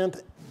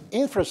expand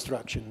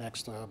infrastructure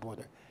next to our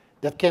border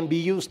that can be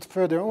used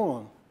further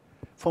on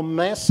for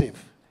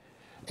massive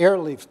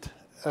airlift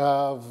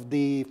of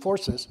the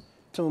forces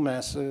to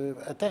massive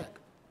attack.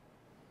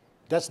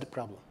 That's the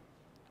problem.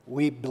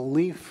 We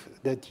believe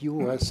that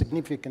you are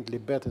significantly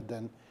better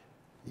than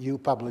you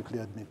publicly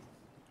admit.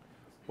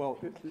 Well,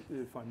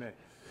 if I may,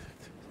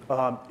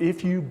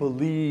 if you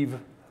believe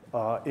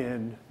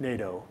in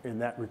NATO in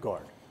that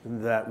regard,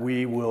 that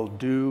we will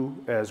do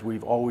as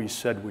we've always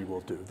said we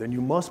will do, then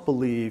you must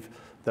believe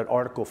that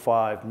Article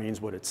 5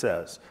 means what it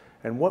says.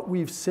 And what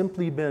we've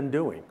simply been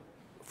doing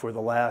for the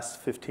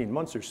last 15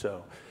 months or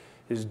so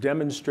is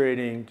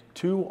demonstrating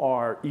to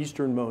our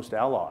easternmost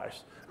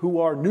allies who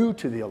are new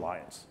to the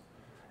alliance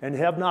and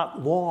have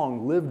not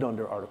long lived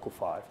under Article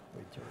 5,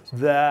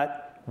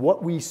 that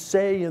what we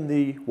say in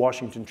the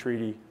Washington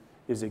Treaty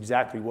is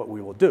exactly what we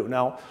will do.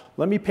 Now,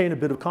 let me paint a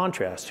bit of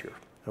contrast here,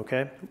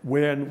 okay?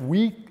 When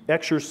we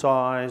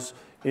exercise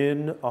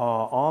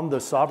on the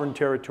sovereign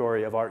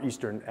territory of our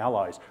eastern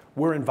allies,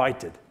 we're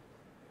invited.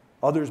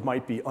 Others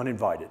might be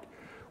uninvited.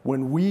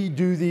 When we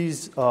do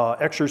these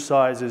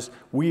exercises,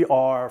 we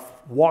are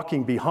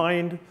walking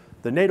behind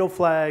the NATO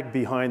flag,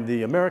 behind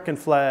the American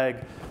flag.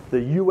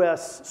 The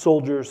US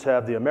soldiers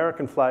have the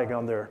American flag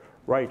on their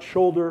right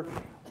shoulder,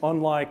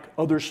 unlike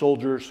other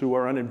soldiers who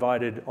are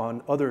uninvited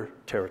on other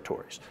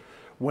territories.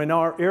 When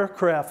our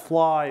aircraft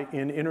fly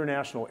in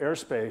international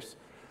airspace,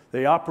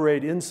 they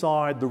operate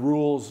inside the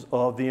rules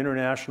of the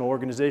international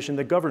organization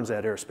that governs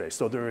that airspace.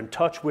 So they're in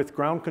touch with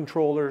ground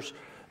controllers.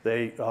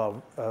 They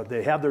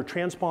have their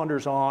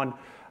transponders on.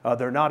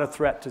 They're not a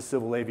threat to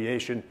civil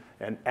aviation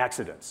and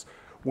accidents.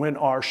 When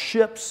our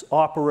ships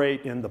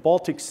operate in the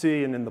Baltic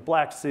Sea and in the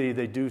Black Sea,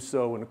 they do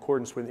so in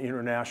accordance with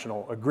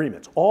international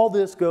agreements. All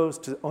this goes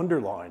to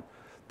underline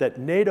that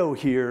NATO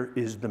here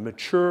is the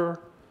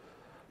mature,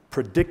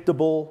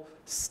 predictable,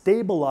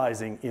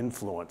 stabilizing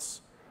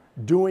influence,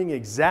 doing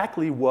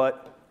exactly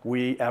what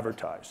we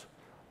advertise.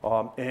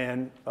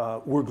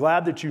 We're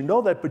glad that you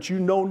know that, but you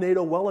know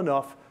NATO well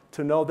enough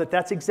to know that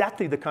that's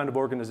exactly the kind of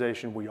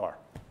organization we are.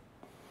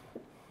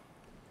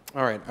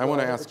 All right, I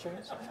want to ask.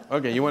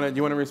 Okay, you want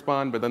to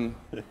respond, but then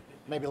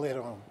maybe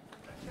later on.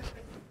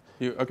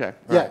 Okay.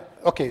 Yeah. Right.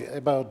 Okay.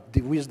 About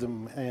the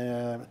wisdom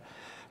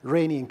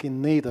reigning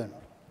in NATO.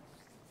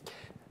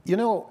 You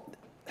know,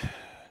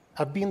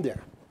 I've been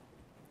there.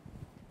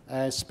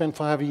 I spent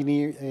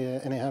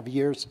 5.5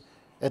 years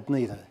at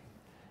NATO.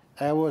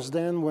 I was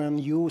then when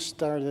you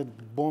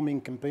started bombing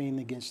campaign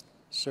against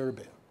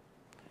Serbia.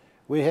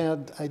 We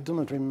had, I do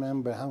not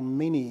remember how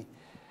many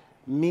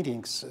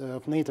meetings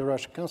of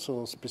NATO-Russia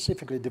Council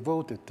specifically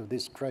devoted to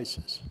this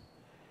crisis.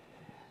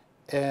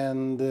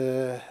 And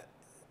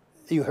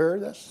you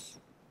heard us,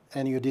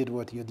 and you did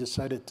what you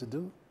decided to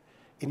do.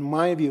 In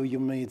my view, you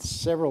made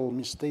several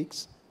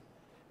mistakes.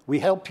 We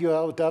helped you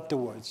out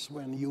afterwards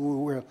when you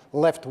were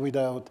left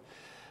without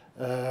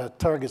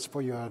targets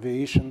for your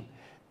aviation,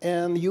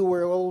 and you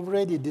were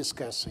already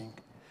discussing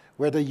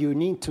whether you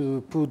need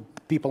to put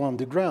people on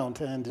the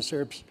ground, and the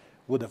Serbs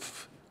would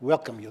have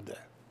welcomed you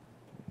there.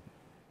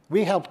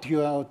 We helped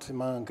you out,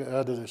 among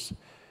others,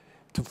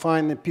 to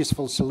find a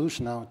peaceful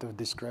solution out of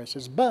this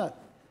crisis. But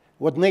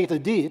what NATO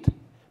did,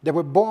 they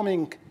were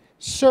bombing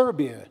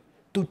Serbia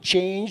to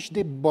change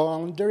the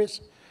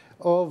boundaries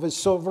of a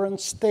sovereign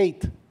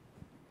state.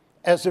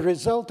 As a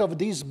result of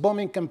this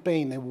bombing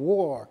campaign, a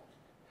war,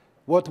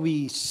 what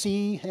we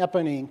see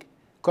happening,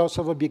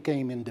 Kosovo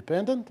became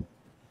independent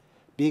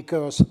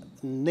because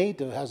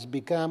NATO has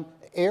become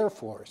Air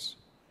Force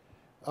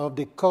of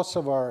the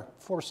Kosovar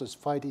forces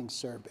fighting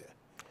Serbia.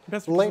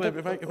 Later,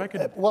 if I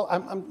could... well,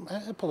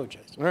 I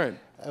apologize. All right.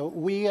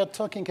 We are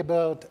talking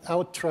about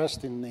our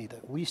trust in NATO.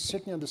 We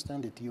certainly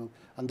understand it. You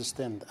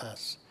understand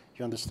us.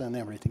 You understand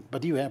everything.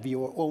 But you have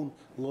your own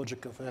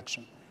logic of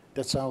action.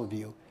 That's our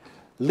view.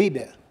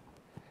 Libya.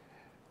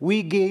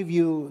 We gave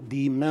you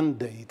the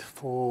mandate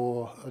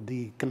for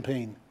the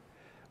campaign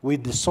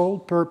with the sole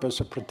purpose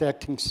of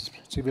protecting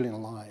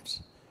civilian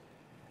lives.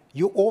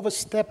 You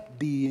overstepped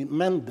the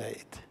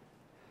mandate,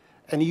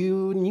 and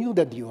you knew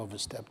that you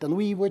overstepped, and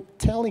we were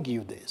telling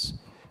you this.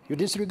 You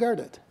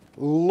disregarded.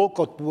 Look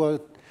at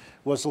what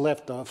was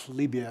left of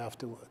Libya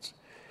afterwards.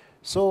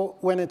 So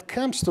when it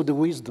comes to the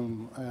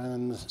wisdom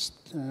and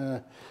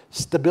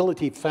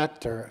stability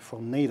factor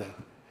from NATO,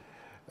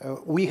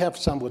 we have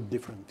somewhat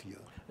different view.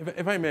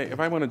 If I may, if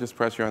I want to just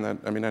press you on that,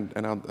 I mean,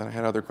 I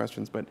had other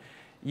questions, but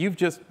you've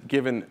just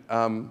given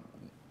an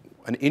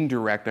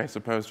indirect, I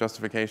suppose,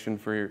 justification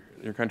for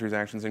your country's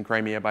actions in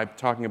Crimea by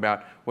talking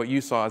about what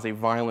you saw as a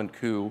violent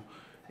coup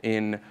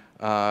in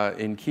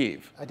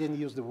Kyiv. I didn't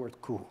use the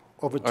word coup.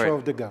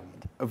 Overthrow the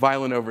government. A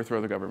violent overthrow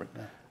of the government.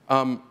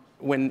 Yeah.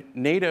 When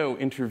NATO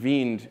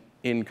intervened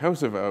in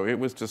Kosovo, it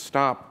was to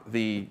stop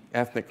the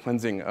ethnic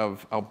cleansing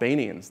of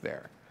Albanians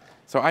there.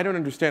 So I don't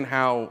understand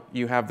how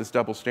you have this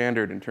double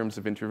standard in terms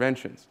of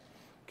interventions.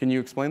 Can you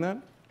explain that?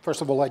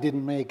 First of all, I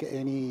didn't make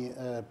any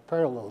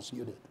parallels,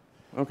 you did.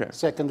 Okay.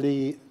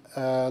 Secondly,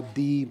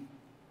 the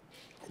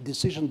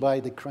decision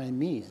by the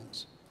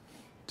Crimeans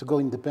to go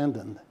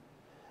independent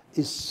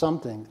is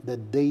something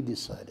that they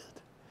decided.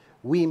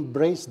 We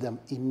embraced them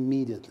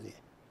immediately.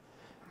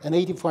 And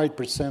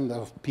 85%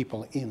 of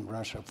people in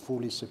Russia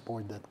fully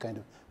support that kind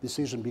of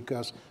decision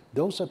because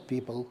those are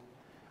people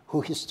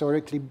who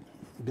historically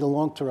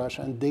belonged to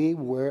Russia and they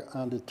were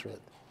under threat.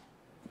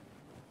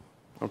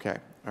 Okay.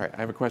 All right. I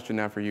have a question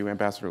now for you,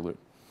 Ambassador Lute.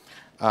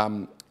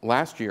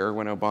 Last year,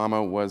 when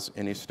Obama was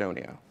in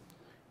Estonia,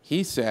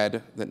 he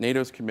said that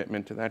NATO's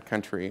commitment to that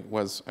country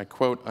was, I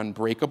quote,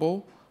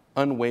 unbreakable,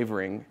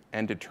 unwavering,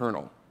 and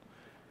eternal.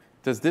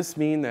 Does this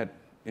mean that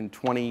in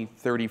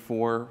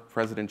 2034,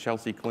 President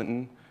Chelsea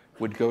Clinton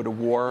would go to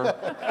war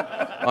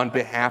on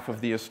behalf of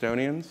the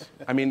Estonians?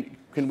 I mean,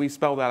 can we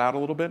spell that out a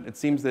little bit? It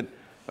seems that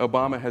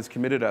Obama has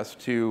committed us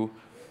to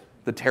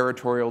the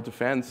territorial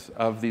defense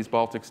of these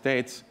Baltic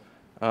states.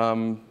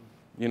 You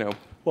know.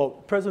 Well,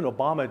 President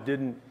Obama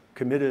didn't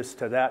commit us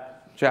to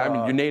that. I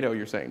mean, NATO,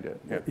 you're saying, did.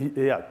 Yeah.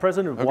 Yeah,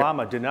 President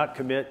Obama did not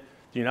commit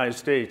the United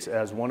States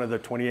as one of the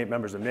 28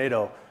 members of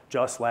NATO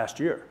just last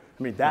year.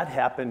 I mean, that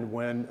happened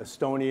when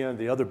Estonia and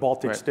the other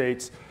Baltic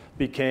states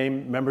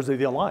became members of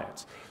the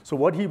alliance. So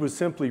what he was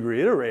simply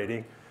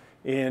reiterating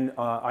in,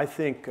 I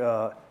think,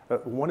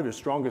 one of his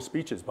strongest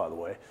speeches, by the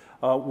way,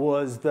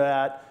 was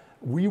that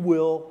we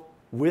will,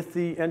 with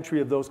the entry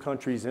of those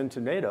countries into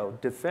NATO,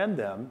 defend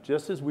them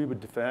just as we would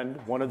defend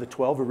one of the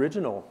 12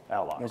 original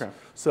allies. Okay.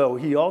 So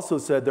he also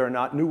said there are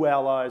not new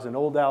allies and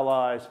old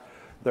allies.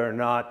 There are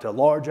not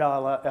large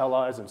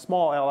allies and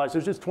small allies.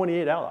 There's just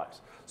 28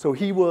 allies. So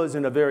he was,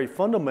 in a very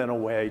fundamental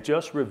way,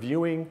 just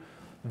reviewing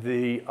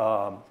the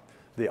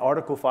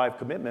Article 5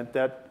 commitment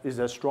that is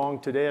as strong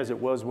today as it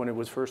was when it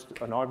was first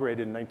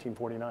inaugurated in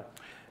 1949.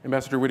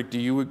 Ambassador Wittig,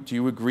 do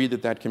you agree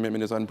that that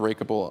commitment is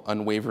unbreakable,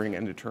 unwavering,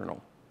 and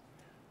eternal?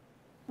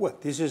 Well,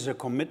 this is a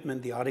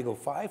commitment, the Article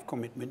 5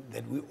 commitment,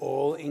 that we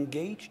all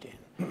engaged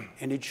in,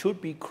 and it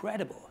should be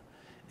credible,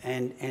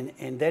 and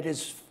that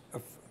is,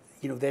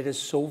 that is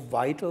so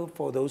vital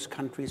for those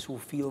countries who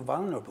feel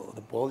vulnerable: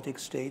 the Baltic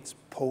states,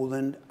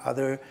 Poland,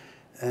 other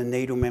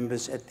NATO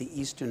members at the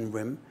Eastern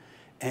Rim,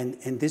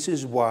 and this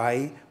is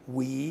why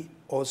we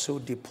also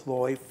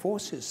deploy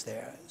forces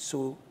there,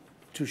 so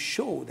to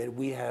show that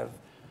we have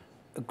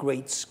a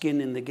great skin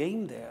in the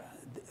game there.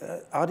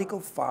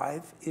 Article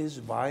 5 is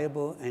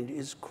viable and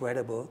is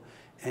credible,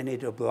 and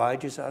it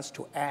obliges us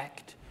to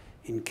act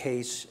in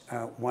case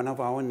one of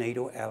our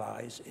NATO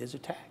allies is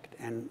attacked,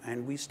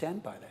 and we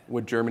stand by that.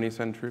 Would Germany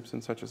send troops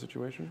in such a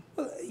situation?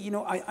 Well,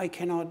 I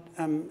cannot,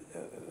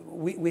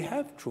 we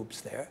have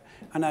troops there,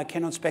 and I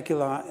cannot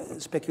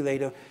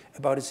speculate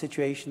about a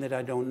situation that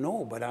I don't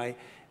know, but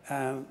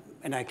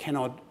and I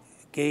cannot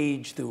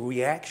gauge the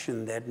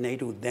reaction that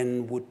NATO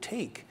then would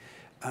take.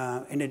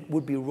 And it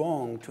would be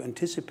wrong to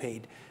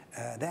anticipate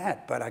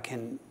that, but I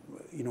can,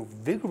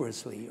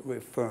 vigorously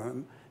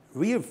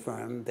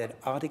reaffirm that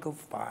Article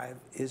 5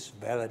 is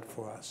valid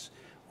for us,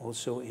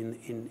 also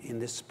in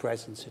this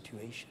present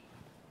situation.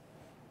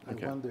 I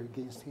wonder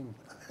against him,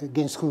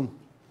 against whom?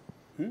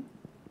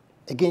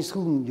 Against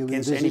whom you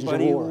against envisage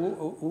anybody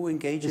war? who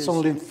engages. It's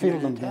only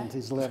Finland that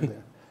is left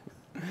there.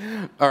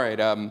 All right.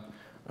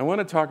 I want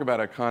to talk about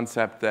a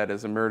concept that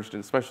has emerged,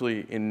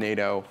 especially in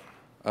NATO,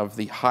 of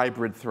the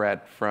hybrid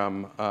threat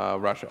from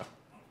Russia.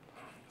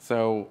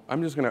 So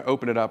I'm just going to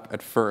open it up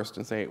at first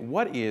and say,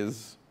 what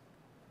is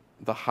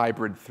the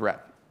hybrid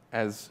threat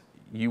as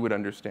you would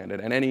understand it?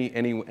 And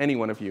any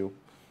one of you,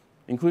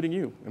 including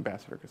you,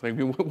 Ambassador. Like,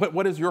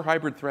 what is your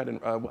hybrid threat? And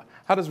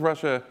how does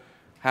Russia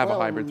have a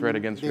hybrid threat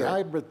against Europe? The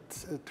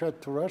hybrid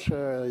threat to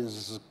Russia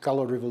is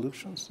color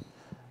revolutions.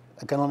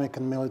 economic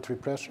and military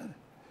pressure,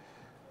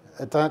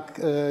 attack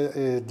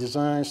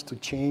designs to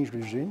change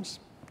regimes.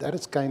 That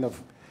is kind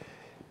of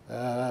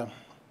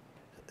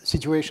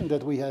situation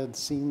that we had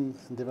seen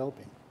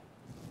developing.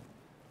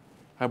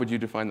 How would you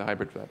define the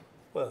hybrid threat?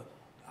 Well,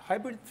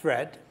 hybrid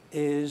threat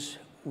is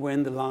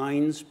when the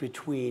lines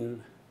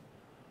between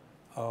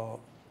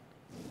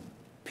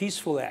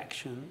peaceful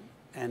action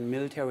and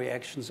military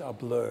actions are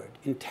blurred,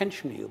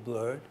 intentionally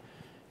blurred,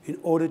 in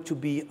order to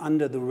be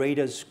under the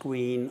radar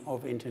screen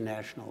of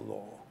international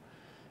law.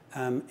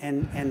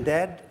 And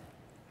that,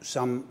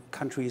 some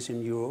countries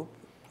in Europe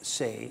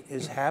say,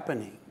 is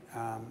happening,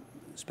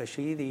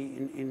 especially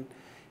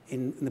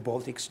in the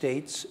Baltic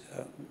states.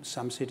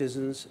 Some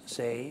citizens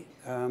say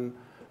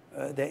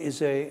there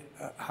is a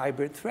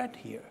hybrid threat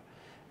here.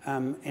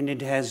 And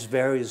it has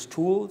various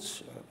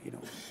tools,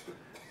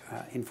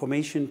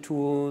 information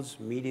tools,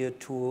 media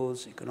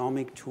tools,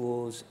 economic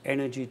tools,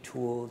 energy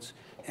tools,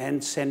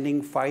 and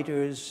sending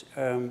fighters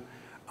with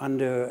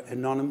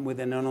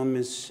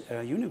anonymous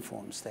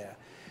uniforms there.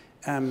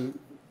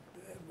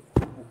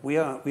 We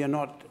are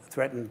not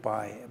threatened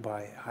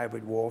by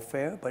hybrid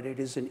warfare, but it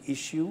is an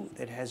issue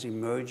that has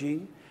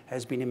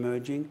been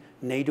emerging.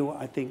 NATO,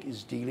 I think,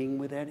 is dealing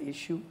with that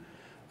issue.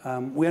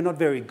 We are not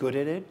very good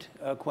at it,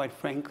 quite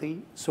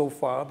frankly, so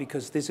far,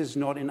 because this is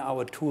not in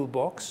our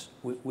toolbox.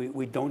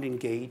 We don't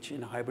engage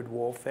in hybrid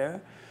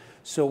warfare.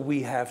 So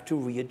we have to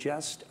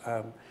readjust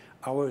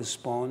our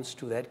response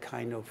to that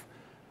kind of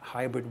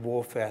hybrid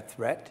warfare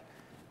threat.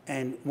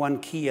 And one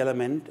key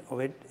element of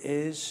it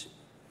is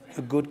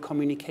a good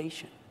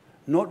communication,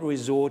 not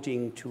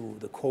resorting to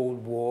the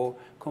Cold War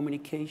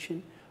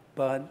communication,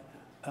 but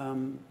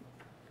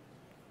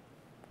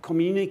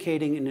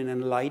communicating in an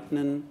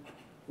enlightened,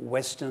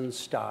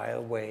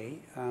 Western-style way,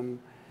 and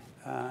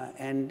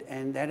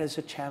that is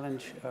a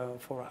challenge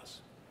for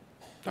us.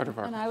 Dr.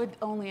 Farkas. And I would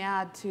only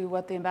add to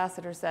what the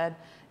ambassador said.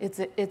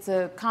 It's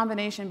a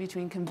combination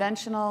between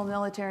conventional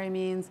military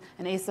means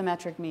and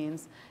asymmetric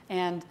means.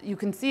 And you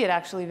can see it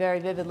actually very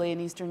vividly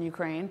in eastern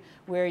Ukraine,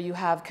 where you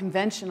have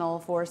conventional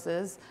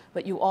forces,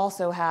 but you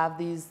also have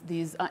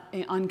these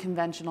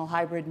unconventional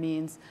hybrid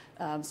means,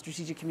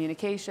 strategic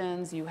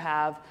communications, you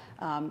have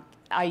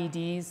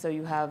IEDs, so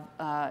you have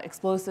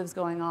explosives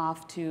going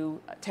off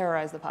to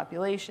terrorize the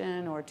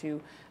population or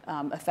to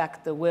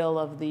affect the will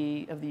of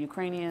the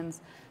Ukrainians.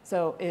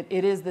 So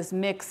it is this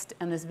mixed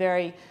and this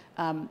very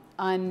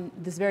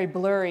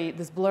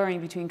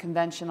blurring between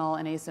conventional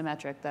and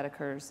asymmetric that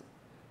occurs.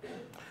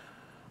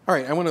 All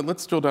right,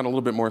 let's drill down a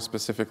little bit more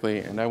specifically,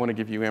 and I want to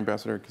give you,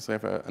 Ambassador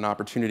Kislyak, an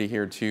opportunity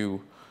here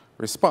to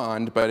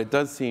respond, but it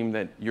does seem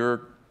that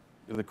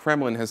the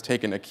Kremlin has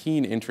taken a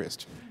keen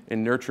interest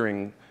in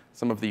nurturing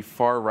some of the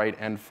far-right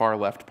and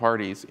far-left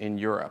parties in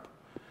Europe.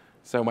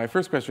 So my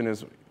first question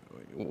is,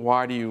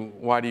 why do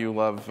you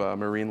love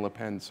Marine Le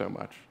Pen so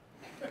much?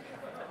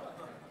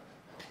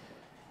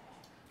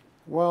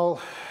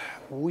 Well,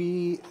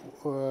 we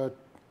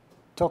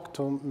talked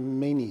to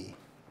many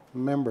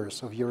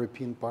members of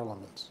European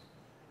parliaments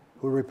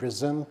who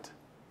represent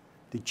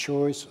the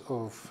choice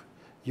of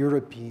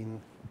European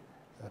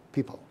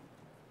people.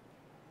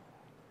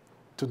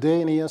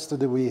 Today and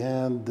yesterday we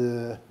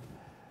had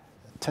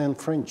 10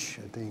 French,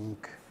 I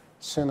think,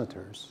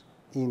 senators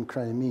in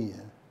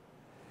Crimea,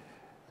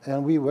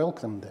 and we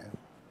welcome them.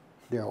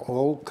 There are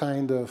all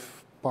kind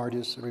of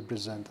parties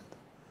represented,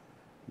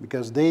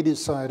 because they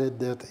decided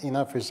that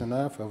enough is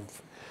enough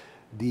of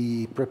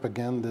the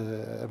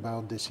propaganda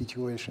about the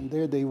situation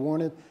there. They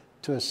wanted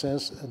to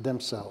assess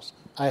themselves.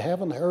 I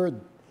haven't heard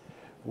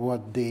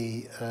what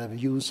the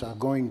views are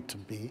going to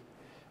be,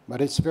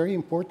 but it's very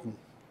important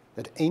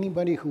that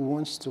anybody who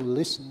wants to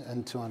listen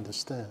and to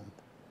understand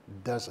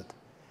does it.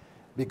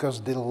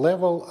 Because the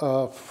level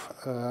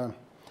of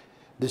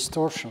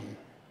distortion,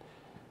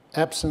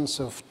 absence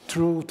of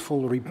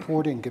truthful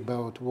reporting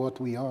about what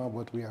we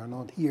are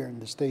not here in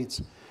the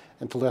States,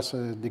 and to a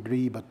lesser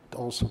degree, but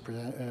also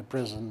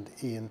present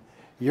in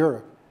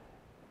Europe,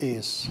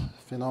 is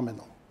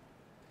phenomenal.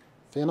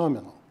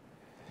 Phenomenal.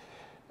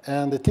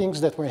 And the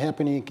things that were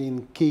happening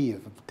in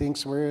Kiev,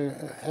 things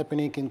were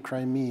happening in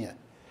Crimea,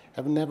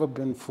 have never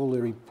been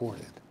fully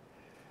reported.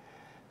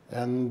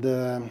 And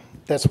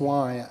that's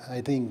why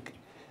I think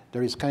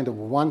there is kind of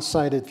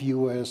one-sided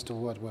view as to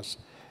what was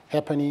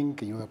happening.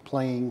 You are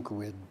playing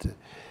with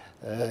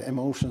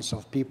emotions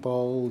of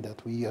people,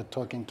 that we are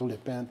talking to Le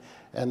Pen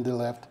and the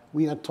left.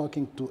 We are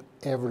talking to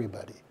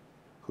everybody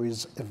who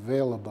is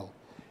available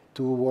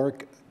to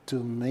work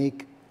to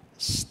make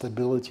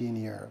stability in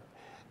Europe.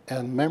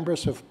 And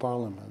members of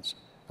parliaments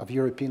of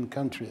European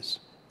countries,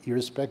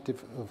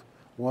 irrespective of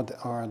what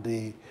are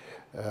the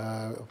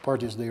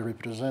parties they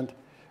represent,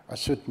 are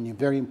certainly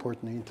very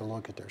important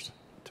interlocutors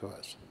to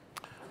us.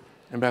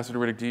 Ambassador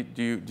Wittig,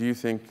 do you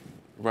think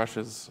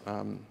Russia's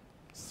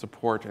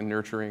support and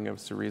nurturing of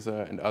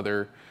Syriza and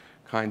other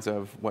kinds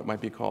of what might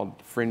be called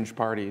fringe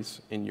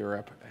parties in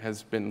Europe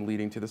has been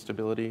leading to the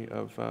stability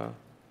of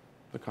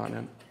the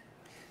continent?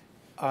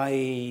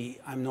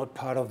 I'm not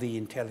part of the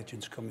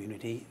intelligence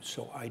community,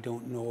 so I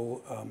don't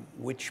know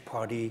which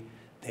party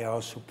they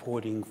are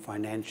supporting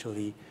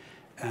financially.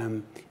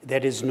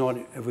 That is not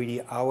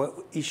really our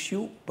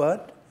issue,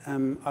 but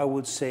I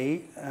would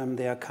say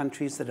there are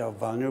countries that are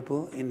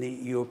vulnerable in the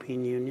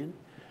European Union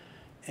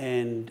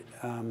and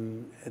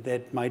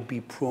that might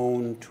be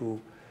prone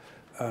to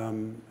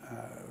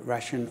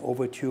Russian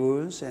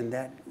overtures, and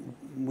that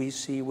we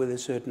see with a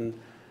certain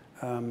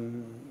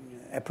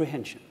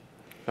apprehension.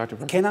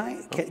 Can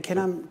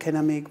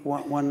I make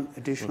one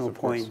additional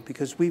point?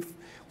 Because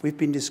we've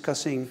been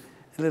discussing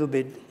a little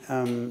bit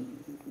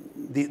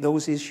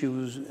those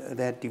issues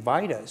that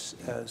divide us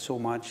so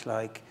much,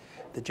 like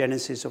the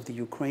genesis of the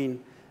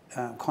Ukraine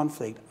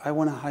conflict. I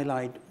want to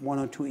highlight one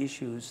or two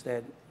issues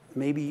that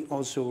maybe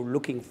also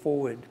looking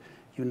forward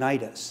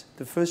unite us.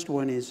 The first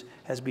one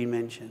has been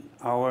mentioned,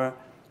 our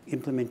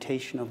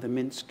implementation of the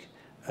Minsk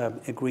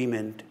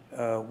agreement,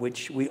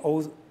 which we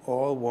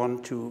all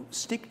want to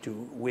stick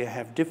to. We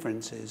have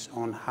differences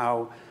on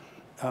how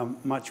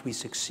much we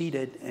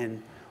succeeded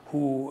and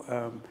who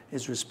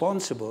is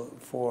responsible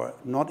for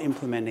not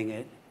implementing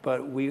it,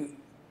 but we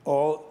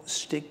all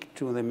stick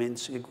to the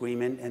Minsk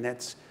agreement, and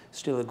that's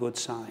still a good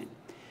sign.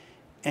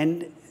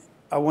 And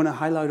I want to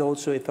highlight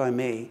also, if I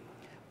may,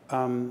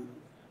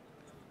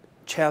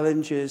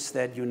 challenges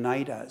that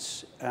unite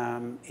us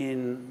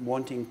in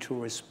wanting to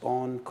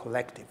respond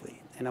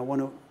collectively. And I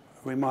want to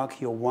remark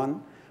here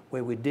one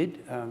where we did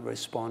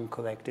respond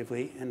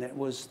collectively, and that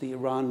was the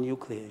Iran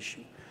nuclear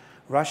issue.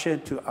 Russia,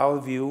 to our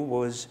view,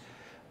 was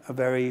a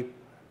very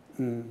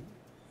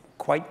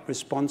quite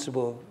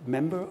responsible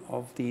member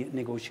of the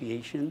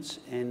negotiations,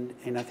 and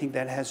I think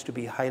that has to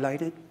be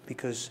highlighted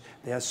because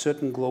there are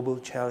certain global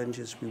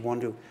challenges we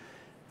want to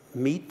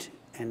meet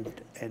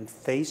and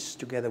face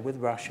together with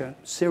Russia.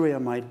 Syria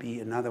might be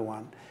another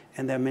one,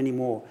 and there are many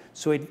more.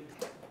 So it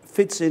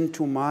fits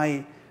into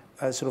my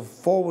sort of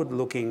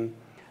forward-looking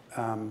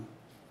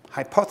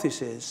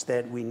hypothesis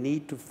that we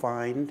need to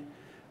find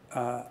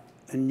a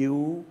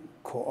new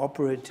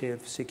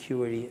cooperative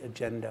security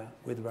agenda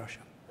with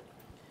Russia.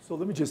 So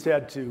let me just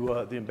add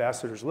to the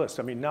ambassador's list.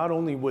 I mean, not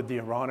only would the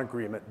Iran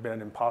agreement have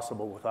been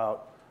impossible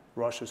without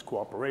Russia's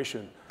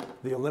cooperation,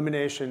 the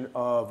elimination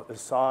of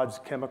Assad's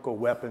chemical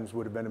weapons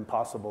would have been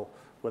impossible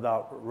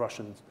without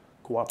Russian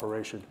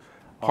cooperation.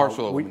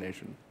 Partial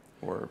elimination,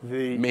 or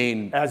the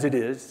main? As it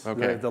is,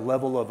 okay. The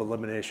level of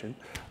elimination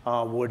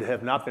would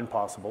have not been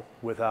possible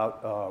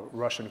without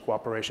Russian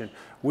cooperation.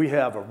 We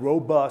have a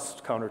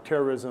robust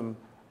counterterrorism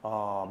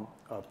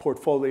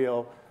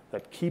portfolio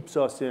that keeps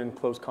us in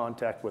close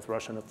contact with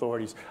Russian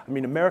authorities. I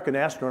mean, American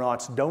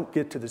astronauts don't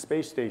get to the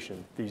space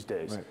station these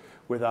days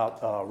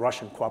without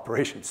Russian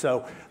cooperation.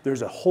 So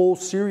there's a whole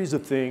series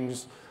of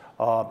things,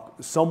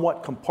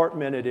 somewhat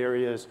compartmented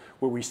areas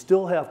where we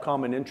still have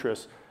common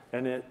interests.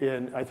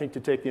 And I think to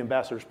take the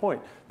ambassador's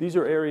point, these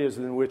are areas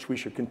in which we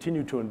should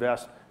continue to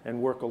invest and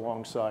work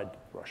alongside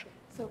Russia.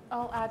 So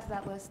I'll add to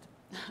that list.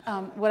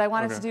 What I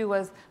wanted to do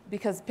was,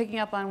 because picking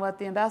up on what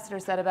the ambassador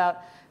said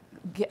about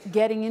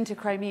getting into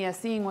Crimea,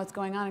 seeing what's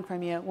going on in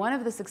Crimea, one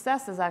of the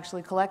successes,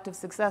 actually collective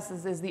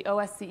successes, is the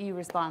OSCE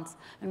response.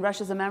 And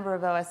Russia's a member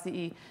of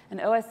OSCE. And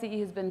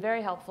OSCE has been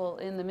very helpful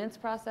in the Minsk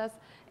process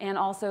and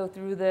also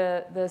through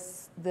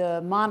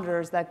the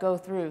monitors that go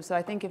through. So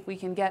I think if we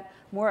can get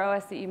more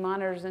OSCE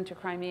monitors into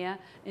Crimea,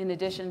 in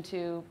addition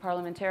to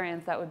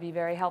parliamentarians, that would be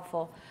very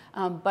helpful.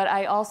 But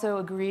I also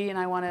agree, and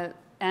I want to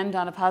end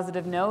on a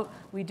positive note,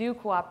 we do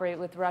cooperate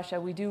with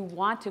Russia. We do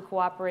want to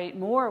cooperate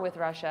more with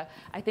Russia.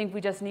 I think we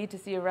just need to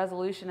see a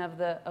resolution of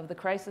the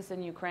crisis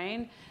in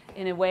Ukraine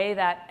in a way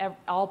that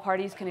all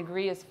parties can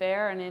agree is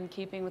fair and in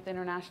keeping with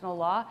international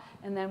law,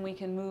 and then we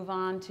can move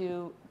on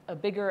to a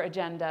bigger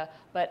agenda.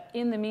 But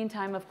in the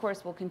meantime, of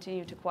course, we'll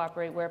continue to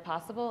cooperate where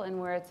possible and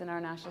where it's in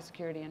our national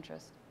security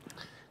interest.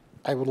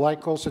 I would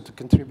like also to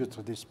contribute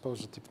to this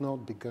positive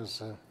note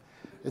because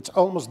it's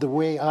almost the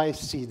way I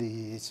see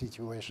the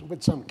situation,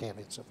 with some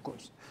caveats, of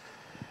course,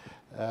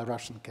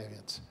 Russian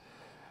caveats.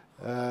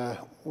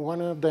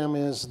 One of them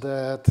is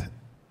that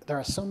there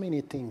are so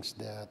many things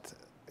that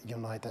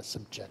unite us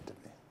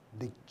subjectively.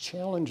 The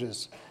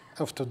challenges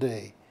of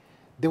today,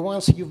 the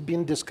ones you've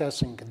been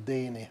discussing a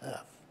day and a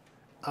half,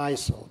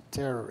 ISIL,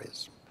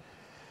 terrorism,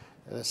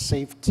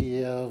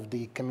 safety of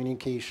the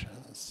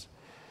communications,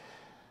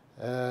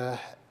 are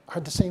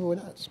the same with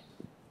us.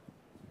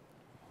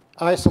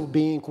 ISIL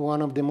being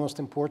one of the most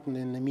important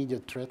and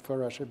immediate threat for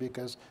Russia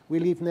because we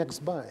live next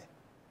by,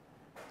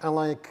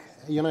 unlike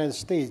the United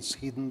States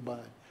hidden by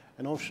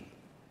an ocean.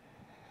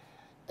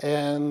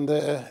 And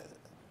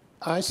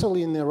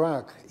ISIL in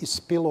Iraq is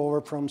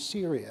spillover from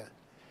Syria.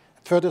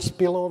 Further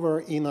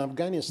spillover in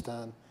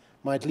Afghanistan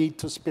might lead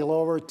to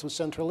spillover to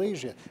Central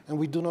Asia. And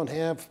we do not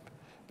have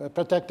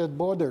protected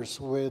borders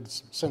with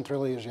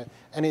Central Asia.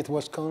 And it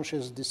was a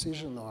conscious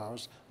decision of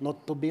ours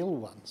not to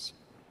build ones.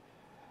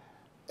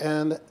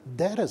 And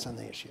that is an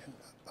issue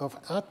of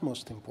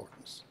utmost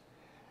importance,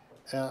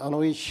 on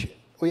which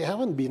we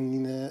haven't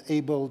been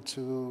able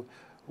to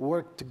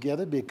work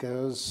together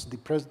because the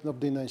President of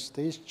the United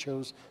States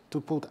chose to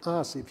put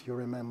us, if you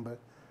remember,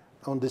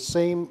 on the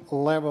same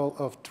level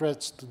of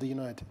threats to the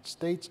United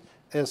States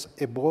as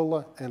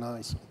Ebola and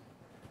ISIL.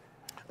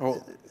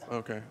 Oh,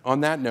 okay.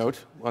 On that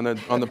note, on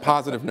the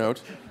positive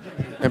note,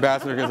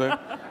 Ambassador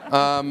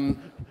Kislyak,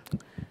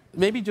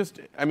 maybe just,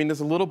 I mean, there's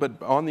a little bit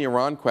on the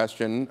Iran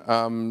question.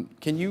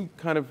 Can you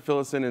kind of fill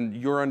us in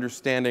your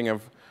understanding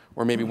of,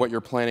 or maybe what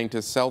you're planning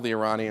to sell the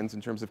Iranians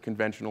in terms of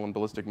conventional and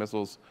ballistic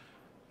missiles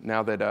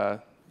now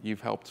that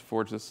you've helped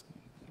forge this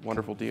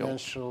wonderful deal?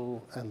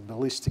 Conventional and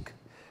ballistic.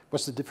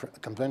 What's the difference?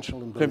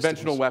 Conventional and ballistic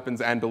Conventional missiles?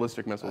 Weapons and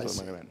ballistic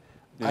missiles.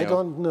 I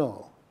don't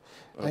know.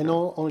 Okay. I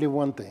know only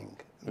one thing,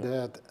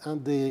 that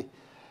on the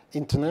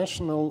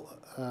international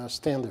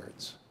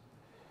standards,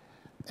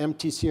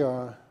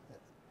 MTCR,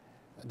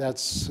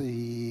 that's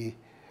the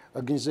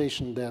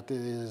organization that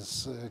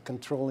is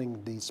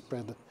controlling the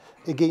spread,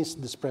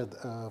 against the spread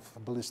of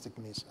ballistic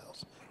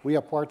missiles. We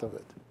are part of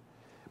it.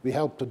 We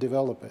helped to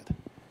develop it.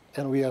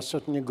 And we are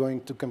certainly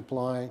going to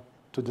comply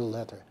to the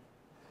letter.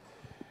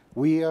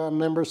 We are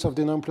members of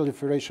the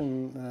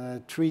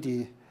Non-Proliferation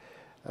Treaty,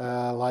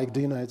 like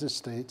the United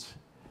States,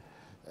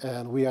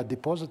 and we are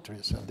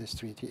depositories of this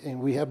treaty. And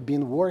we have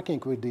been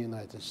working with the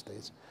United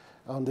States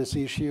on this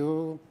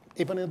issue,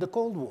 even in the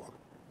Cold War.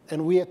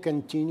 And we are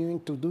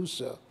continuing to do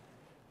so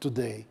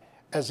today,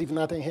 as if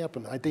nothing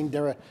happened. I think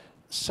there are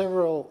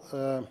several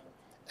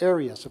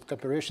areas of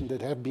cooperation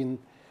that have been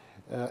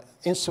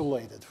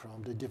insulated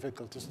from the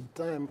difficulties at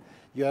the time.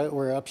 You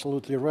were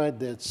absolutely right.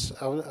 That's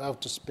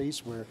outer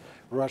space where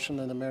Russian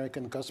and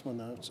American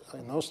cosmonauts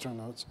and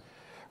astronauts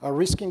are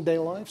risking their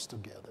lives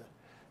together.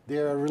 They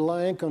are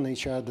relying on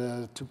each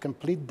other to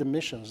complete the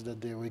missions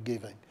that they were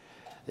giving.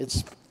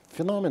 It's a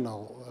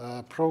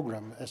phenomenal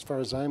program as far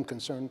as I'm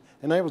concerned,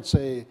 and I would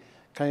say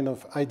kind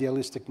of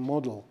idealistic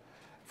model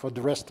for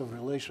the rest of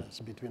relations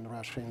between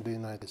Russia and the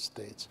United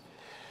States.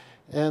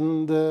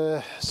 And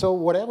so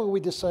whatever we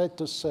decide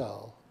to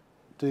sell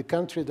to a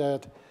country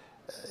that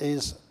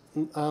is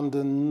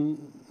under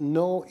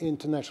no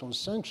international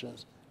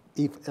sanctions,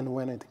 if and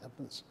when it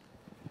happens,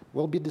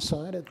 will be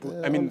decided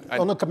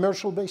on a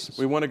commercial basis.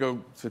 We want to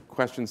go to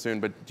questions soon,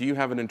 but do you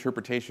have an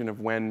interpretation of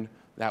when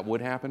that would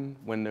happen,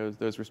 when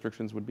those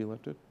restrictions would be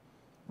lifted?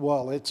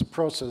 Well, it's a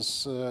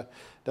process that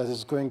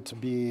is going to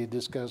be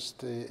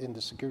discussed in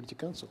the Security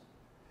Council.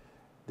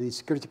 The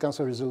Security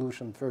Council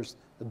resolution first,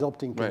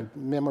 adopting and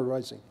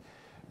memorizing.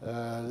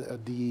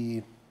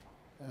 The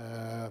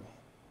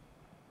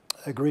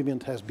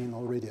agreement has been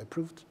already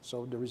approved,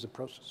 so there is a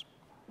process.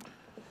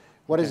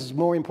 What is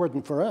more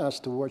important for us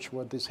to watch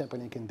what is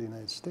happening in the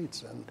United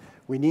States, and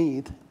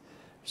we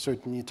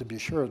certainly to be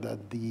sure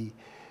that the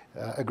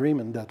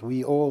agreement that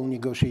we all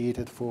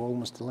negotiated for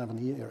almost 11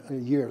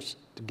 years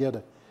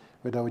together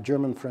with our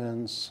German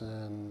friends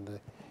and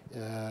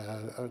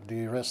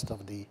the rest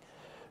of the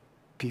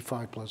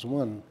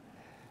P5+1,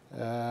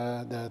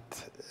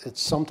 that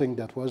it's something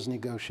that was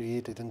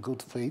negotiated in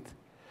good faith.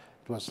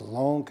 It was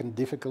long and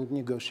difficult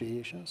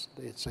negotiations.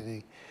 It's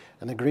an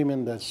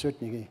agreement that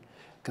certainly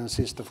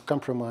consists of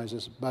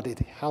compromises, but it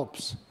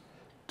helps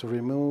to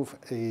remove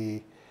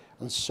an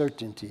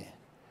uncertainty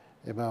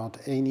about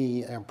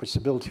any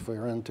possibility for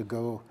Iran to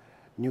go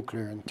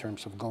nuclear in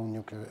terms of going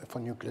nuclear for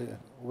nuclear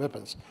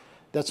weapons.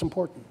 That's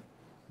important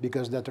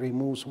because that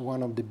removes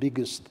one of the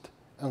biggest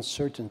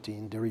uncertainty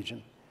in the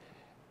region.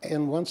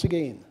 And once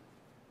again,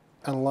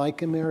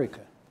 unlike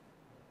America,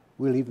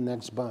 we live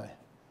next by.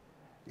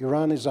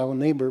 Iran is our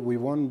neighbor. We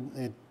want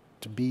it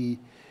to be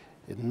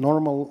a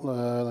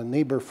normal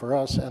neighbor for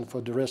us and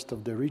for the rest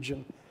of the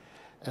region.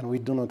 And we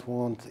do not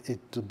want it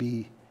to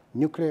be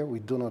nuclear. We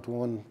do not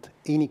want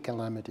any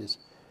calamities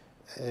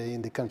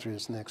in the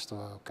countries next to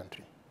our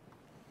country.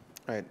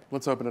 All right,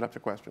 let's open it up to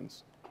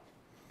questions.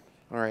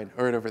 All right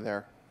over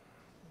there.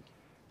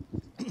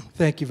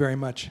 Thank you very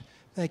much.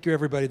 Thank you,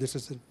 everybody. This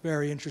is a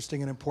very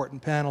interesting and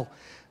important panel.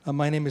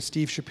 My name is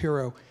Steve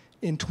Shapiro.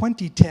 In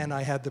 2010,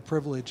 I had the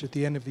privilege at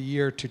the end of the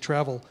year to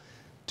travel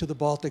to the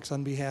Baltics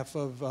on behalf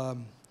of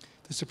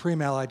the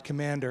Supreme Allied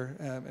Commander.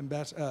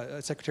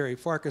 Secretary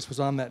Farkas was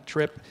on that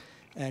trip,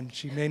 and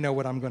she may know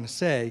what I'm going to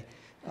say.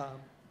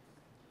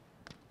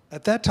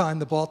 At that time,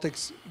 the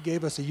Baltics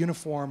gave us a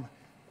uniform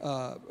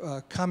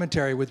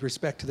commentary with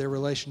respect to their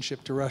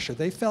relationship to Russia.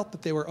 They felt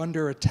that they were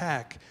under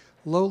attack,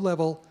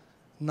 low-level,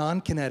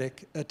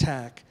 non-kinetic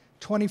attack,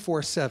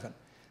 24/7.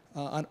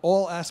 On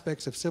all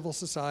aspects of civil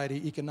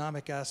society,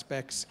 economic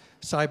aspects,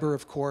 cyber,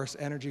 of course,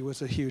 energy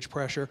was a huge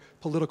pressure,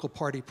 political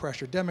party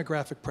pressure,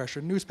 demographic pressure,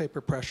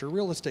 newspaper pressure,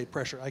 real estate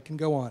pressure, I can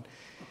go on.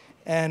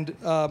 And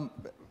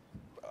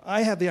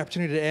I had the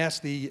opportunity to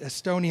ask the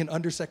Estonian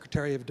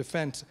Undersecretary of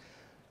Defense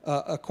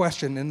a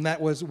question, and that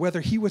was whether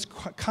he was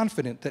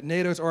confident that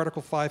NATO's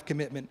Article 5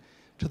 commitment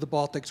to the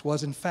Baltics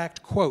was in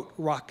fact, quote,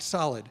 rock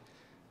solid,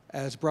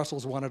 as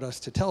Brussels wanted us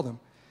to tell them.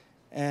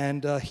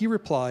 And he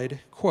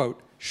replied,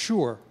 quote,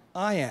 sure,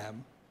 I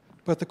am,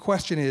 but the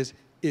question is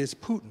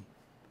Putin?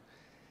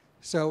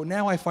 So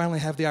now I finally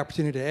have the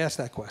opportunity to ask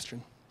that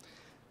question.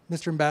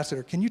 Mr.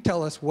 Ambassador, can you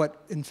tell us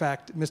what, in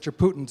fact, Mr.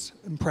 Putin's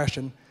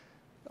impression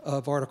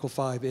of Article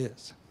 5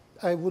 is?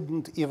 I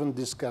wouldn't even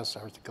discuss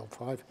Article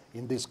 5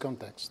 in this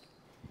context.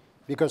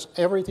 because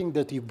everything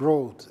that you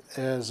brought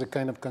as a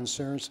kind of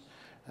concerns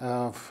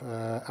of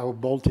our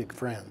Baltic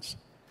friends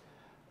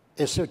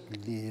is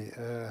certainly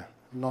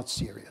not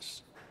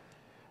serious,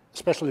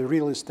 especially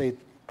real estate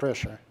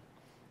pressure.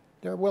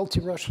 There are wealthy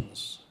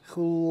Russians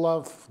who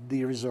love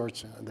the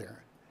resorts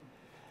there.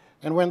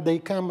 And when they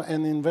come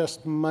and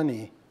invest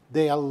money,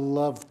 they are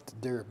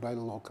loved there by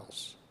the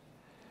locals.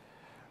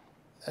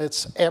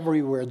 It's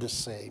everywhere the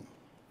same.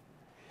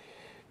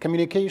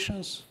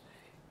 Communications,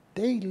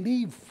 they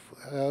live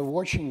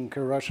watching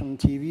Russian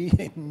TV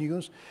and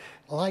news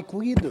like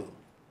we do.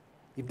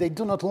 If they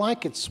do not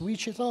like it,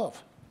 switch it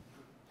off.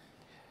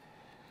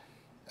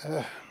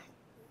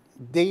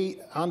 They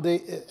under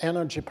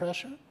energy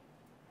pressure.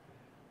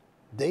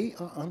 They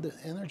are under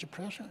energy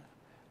pressure.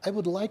 I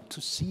would like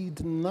to see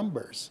the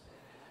numbers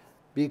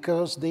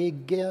because they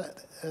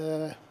get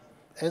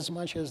as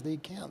much as they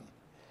can.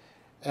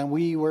 And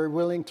we were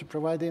willing to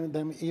provide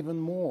them even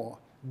more.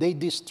 They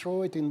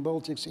destroyed in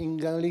Baltics, in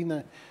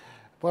Galina,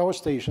 power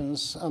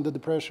stations under the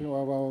pressure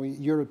of our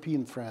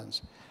European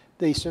friends.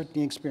 They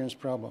certainly experienced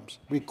problems.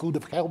 We could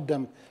have helped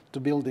them to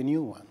build a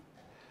new one.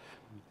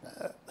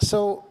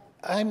 So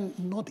I'm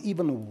not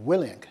even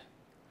willing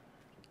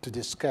to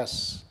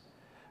discuss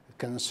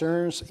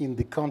concerns in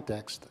the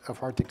context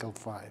of Article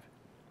 5.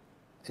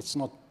 It's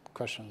not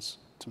questions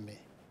to me.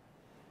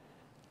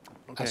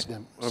 Okay. Ask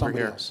them, Over somebody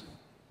here. else.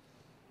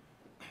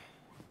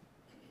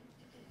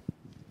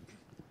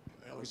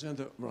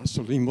 Alexander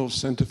Rastolimov,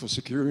 Center for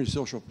Security and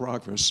Social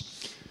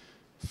Progress.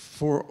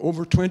 For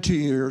over 20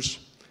 years,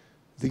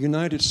 the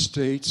United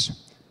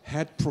States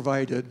had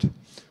provided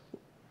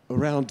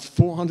around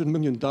 $400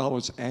 million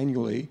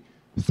annually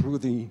through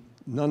the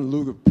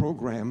non-Lugar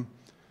program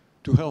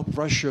to help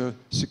Russia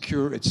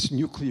secure its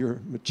nuclear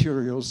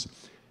materials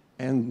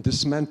and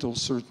dismantle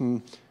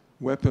certain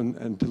weapon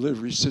and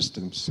delivery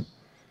systems.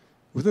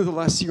 Within the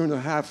last year and a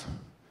half,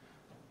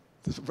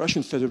 the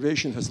Russian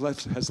Federation has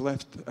left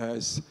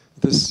as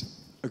this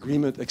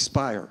agreement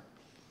expire.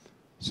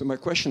 So my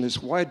question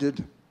is, why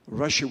did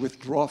Russia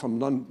withdraw from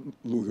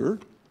non-Lugar?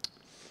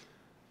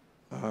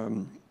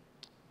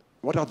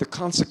 What are the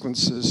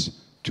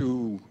consequences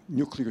to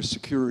nuclear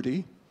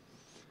security?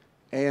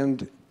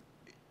 And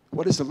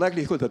what is the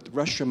likelihood that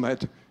Russia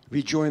might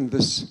rejoin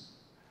this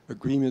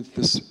agreement,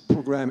 this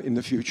program in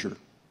the future?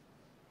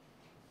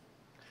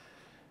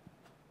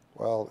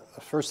 Well,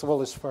 first of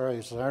all, as far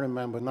as I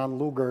remember,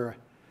 non-Lugar,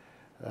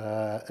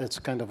 it's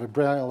kind of a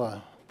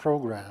umbrella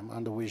program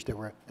under which there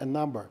were a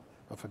number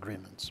of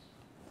agreements.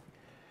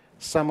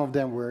 Some of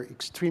them were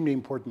extremely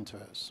important to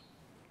us.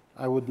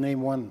 I would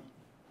name one.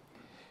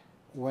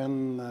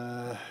 When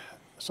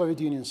Soviet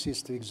Union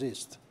ceased to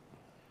exist,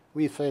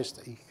 we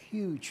faced a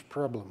huge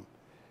problem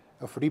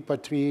of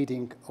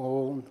repatriating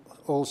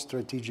all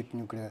strategic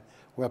nuclear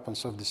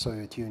weapons of the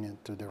Soviet Union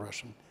to the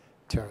Russian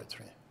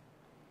territory.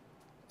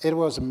 It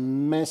was a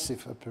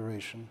massive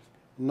operation.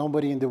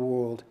 Nobody in the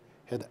world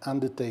had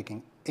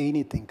undertaken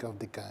anything of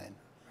the kind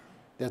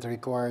that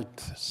required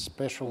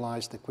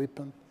specialized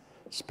equipment,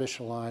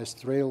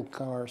 specialized rail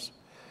cars,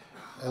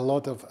 a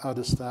lot of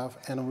other stuff,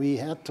 and we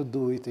had to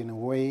do it in a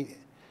way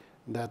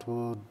that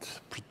would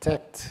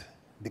protect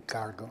the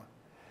cargo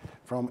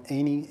from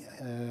any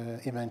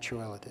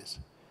eventualities.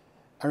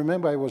 I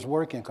remember I was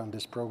working on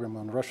this program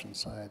on Russian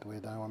side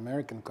with our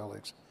American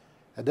colleagues.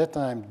 At that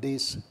time,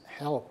 this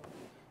help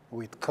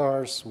with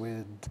cars,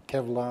 with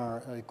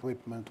Kevlar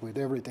equipment, with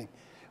everything,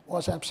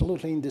 was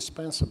absolutely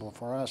indispensable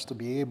for us to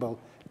be able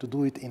to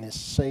do it in a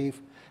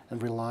safe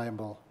and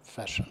reliable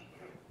fashion.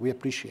 We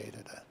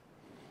appreciated that.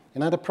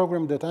 Another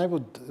program that I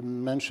would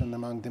mention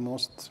among the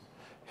most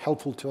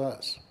helpful to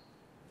us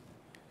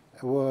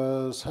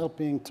was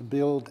helping to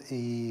build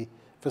a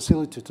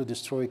facility to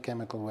destroy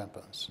chemical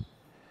weapons.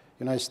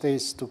 The United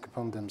States took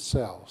upon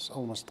themselves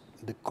almost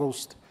the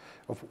cost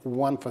of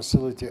one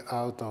facility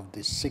out of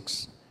the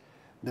 6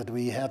 that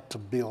we had to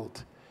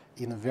build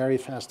in a very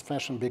fast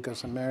fashion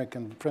because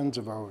American friends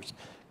of ours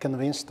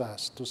convinced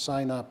us to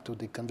sign up to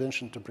the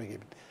Convention to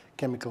Prohibit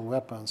Chemical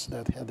Weapons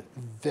that had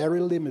very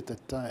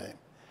limited time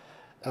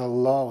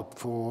allowed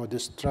for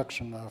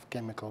destruction of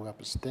chemical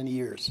weapons, 10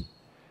 years.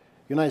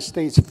 The United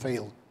States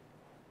failed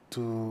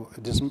to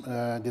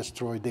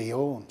destroy their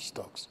own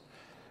stocks.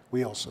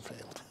 We also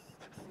failed.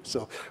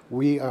 So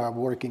we are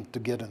working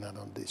together now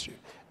on this issue.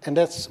 And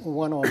that's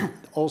one of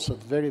also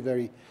very,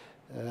 very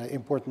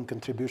important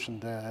contribution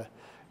that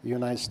the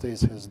United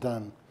States has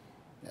done.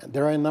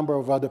 There are a number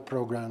of other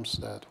programs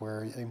that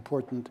were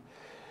important,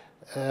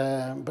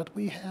 but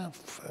we have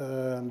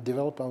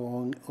developed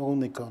our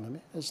own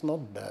economy. It's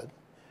not bad.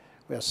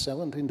 We are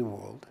 7th in the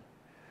world,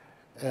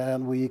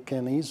 and we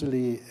can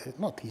easily,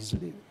 not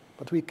easily,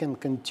 but we can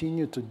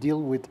continue to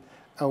deal with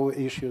our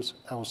issues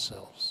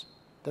ourselves.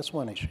 That's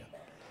one issue.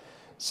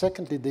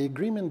 Secondly, the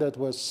agreement that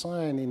was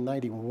signed in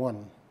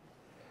 '91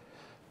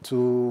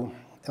 to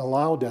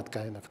allow that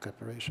kind of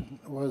cooperation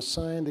was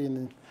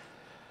signed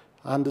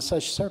under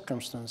such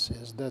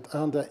circumstances that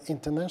under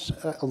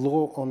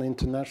law on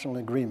international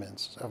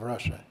agreements of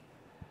Russia,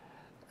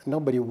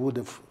 nobody would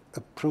have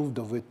approved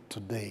of it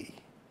today.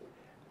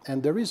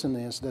 And the reason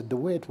is that the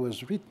way it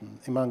was written,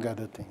 among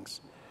other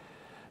things,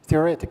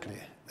 theoretically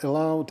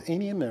allowed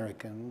any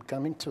American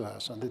coming to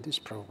us under this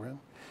program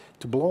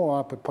to blow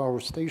up a power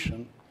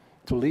station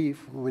to leave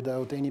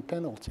without any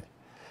penalty.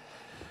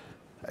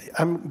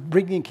 I'm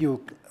bringing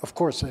you, of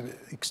course, an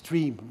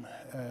extreme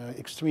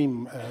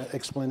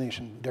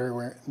explanation. There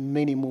were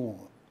many more.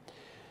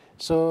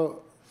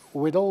 So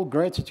with all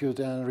gratitude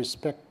and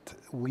respect,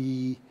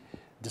 we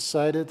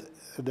decided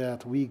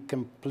that we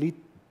complete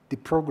the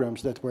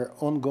programs that were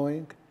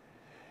ongoing,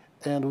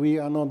 and we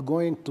are not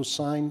going to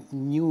sign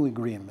new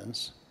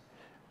agreements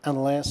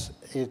unless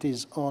it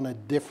is on a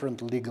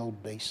different legal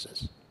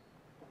basis.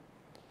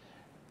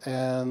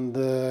 And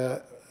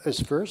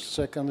as first,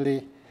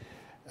 secondly,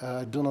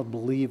 I do not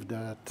believe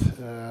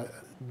that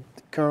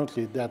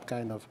currently that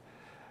kind of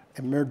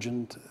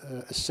emergent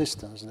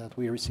assistance that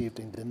we received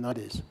in the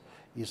 90s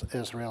is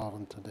as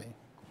relevant today.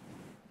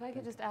 If I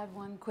could just add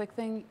one quick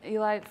thing,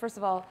 Eli. First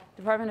of all,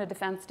 Department of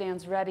Defense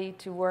stands ready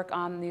to work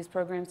on these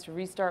programs to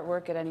restart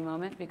work at any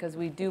moment because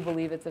we do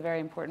believe it's a very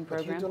important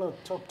program. But you do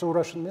not talk to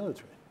Russian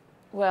military.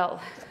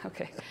 Well,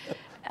 okay.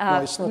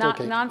 No, it's not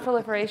okay.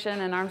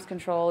 Non-proliferation and arms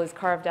control is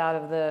carved out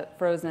of the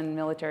frozen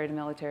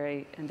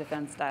military-to-military and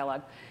defense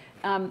dialogue.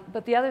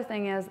 But the other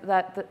thing is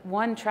that the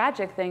one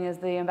tragic thing is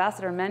the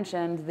ambassador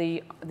mentioned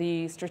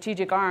the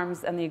strategic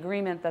arms and the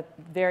agreement that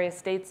various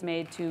states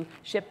made to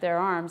ship their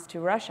arms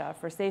to Russia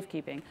for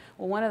safekeeping.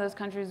 Well, one of those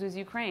countries was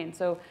Ukraine.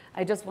 So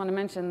I just want to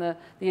mention the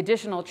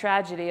additional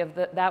tragedy of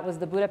that was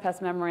the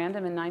Budapest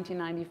Memorandum in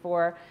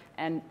 1994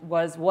 and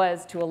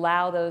was to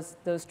allow those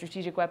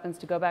strategic weapons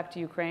to go back to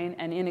Ukraine.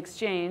 And in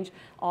exchange,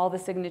 all the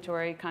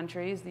signatory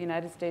countries, the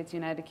United States,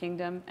 United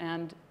Kingdom,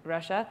 and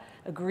Russia,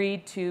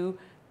 agreed to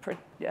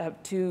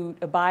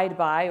abide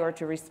by or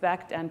to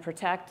respect and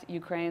protect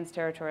Ukraine's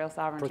territorial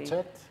sovereignty.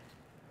 Protect?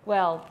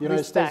 Well, the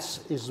United respect.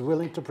 States is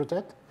willing to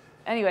protect?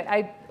 Anyway,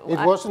 it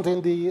wasn't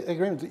in the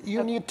agreement.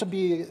 You need to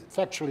be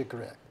factually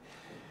correct.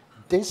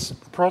 This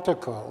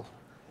protocol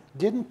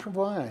didn't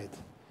provide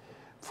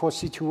for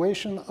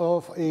situation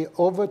of an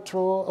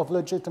overthrow of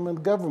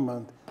legitimate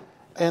government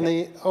and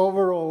the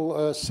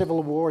overall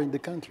civil war in the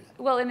country.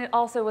 Well, and it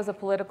also was a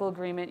political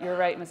agreement. You're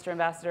right, Mr.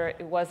 Ambassador.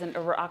 It wasn't a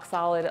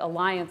rock-solid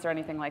alliance or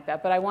anything like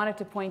that. But I wanted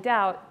to point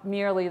out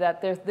merely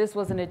that this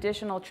was an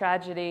additional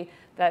tragedy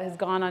that has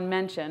gone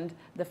unmentioned,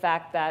 the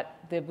fact that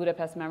the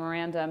Budapest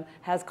Memorandum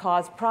has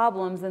caused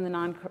problems in the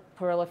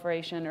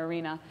non-proliferation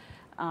arena.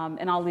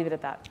 And I'll leave it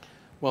at that.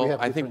 Well,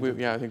 I think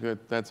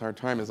that's our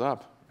time is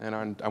up. And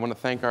I want to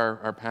thank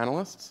our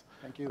panelists.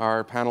 Thank you.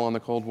 Our panel on the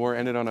Cold War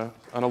ended on a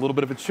little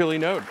bit of a chilly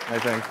note, I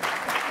think.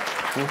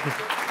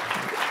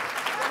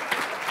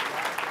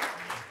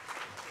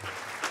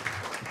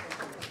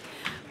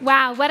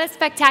 Wow, what a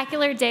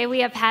spectacular day we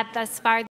have had thus far.